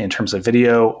in terms of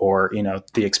video or,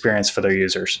 the experience for their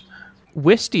users.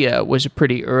 Wistia was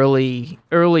pretty early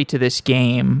to this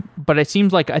game, but it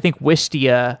seems like I think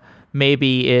Wistia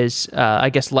maybe is,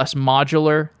 less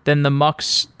modular than the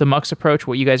Mux approach,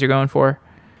 what you guys are going for.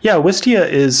 Yeah, Wistia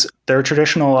is their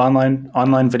traditional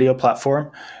online video platform.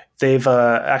 They've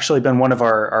actually been one of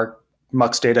our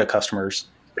Mux Data customers.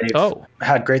 They've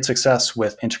had great success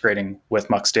with integrating with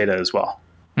Mux Data as well.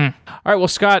 All right, well,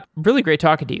 Scott, really great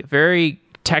talking to you. Very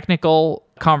technical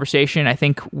conversation. I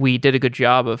think we did a good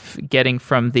job of getting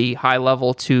from the high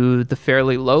level to the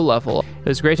fairly low level. It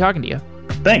was great talking to you.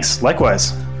 Thanks.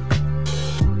 Likewise.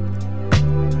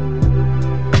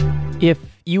 If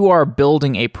you are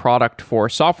building a product for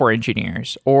software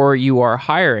engineers or you are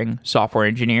hiring software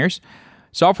engineers,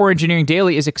 Software Engineering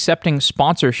Daily is accepting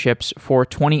sponsorships for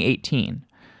 2018.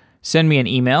 Send me an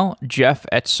email,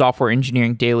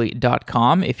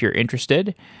 jeff@softwareengineeringdaily.com if you're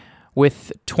interested.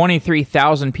 With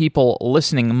 23,000 people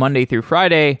listening Monday through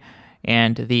Friday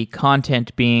and the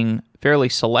content being fairly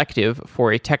selective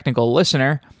for a technical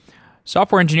listener,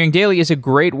 Software Engineering Daily is a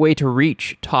great way to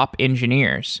reach top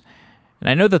engineers. And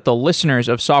I know that the listeners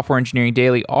of Software Engineering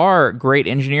Daily are great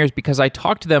engineers because I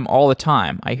talk to them all the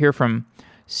time. I hear from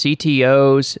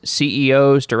CTOs,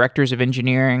 CEOs, directors of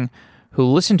engineering who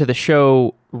listen to the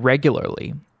show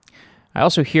regularly. I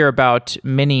also hear about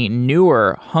many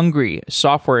newer, hungry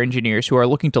software engineers who are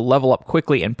looking to level up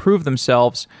quickly and prove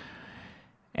themselves.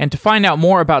 And to find out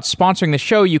more about sponsoring the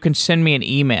show, you can send me an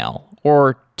email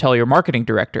or tell your marketing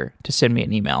director to send me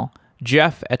an email,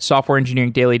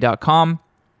 jeff@softwareengineeringdaily.com.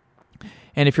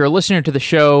 And if you're a listener to the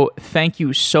show, thank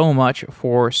you so much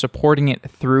for supporting it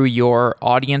through your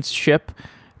audienceship.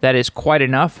 That is quite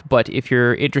enough, but if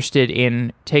you're interested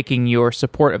in taking your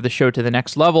support of the show to the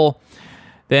next level,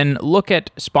 then look at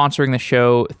sponsoring the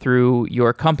show through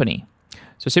your company.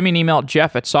 So send me an email,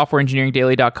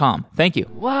 jeff@softwareengineeringdaily.com. Thank you.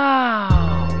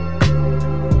 Wow.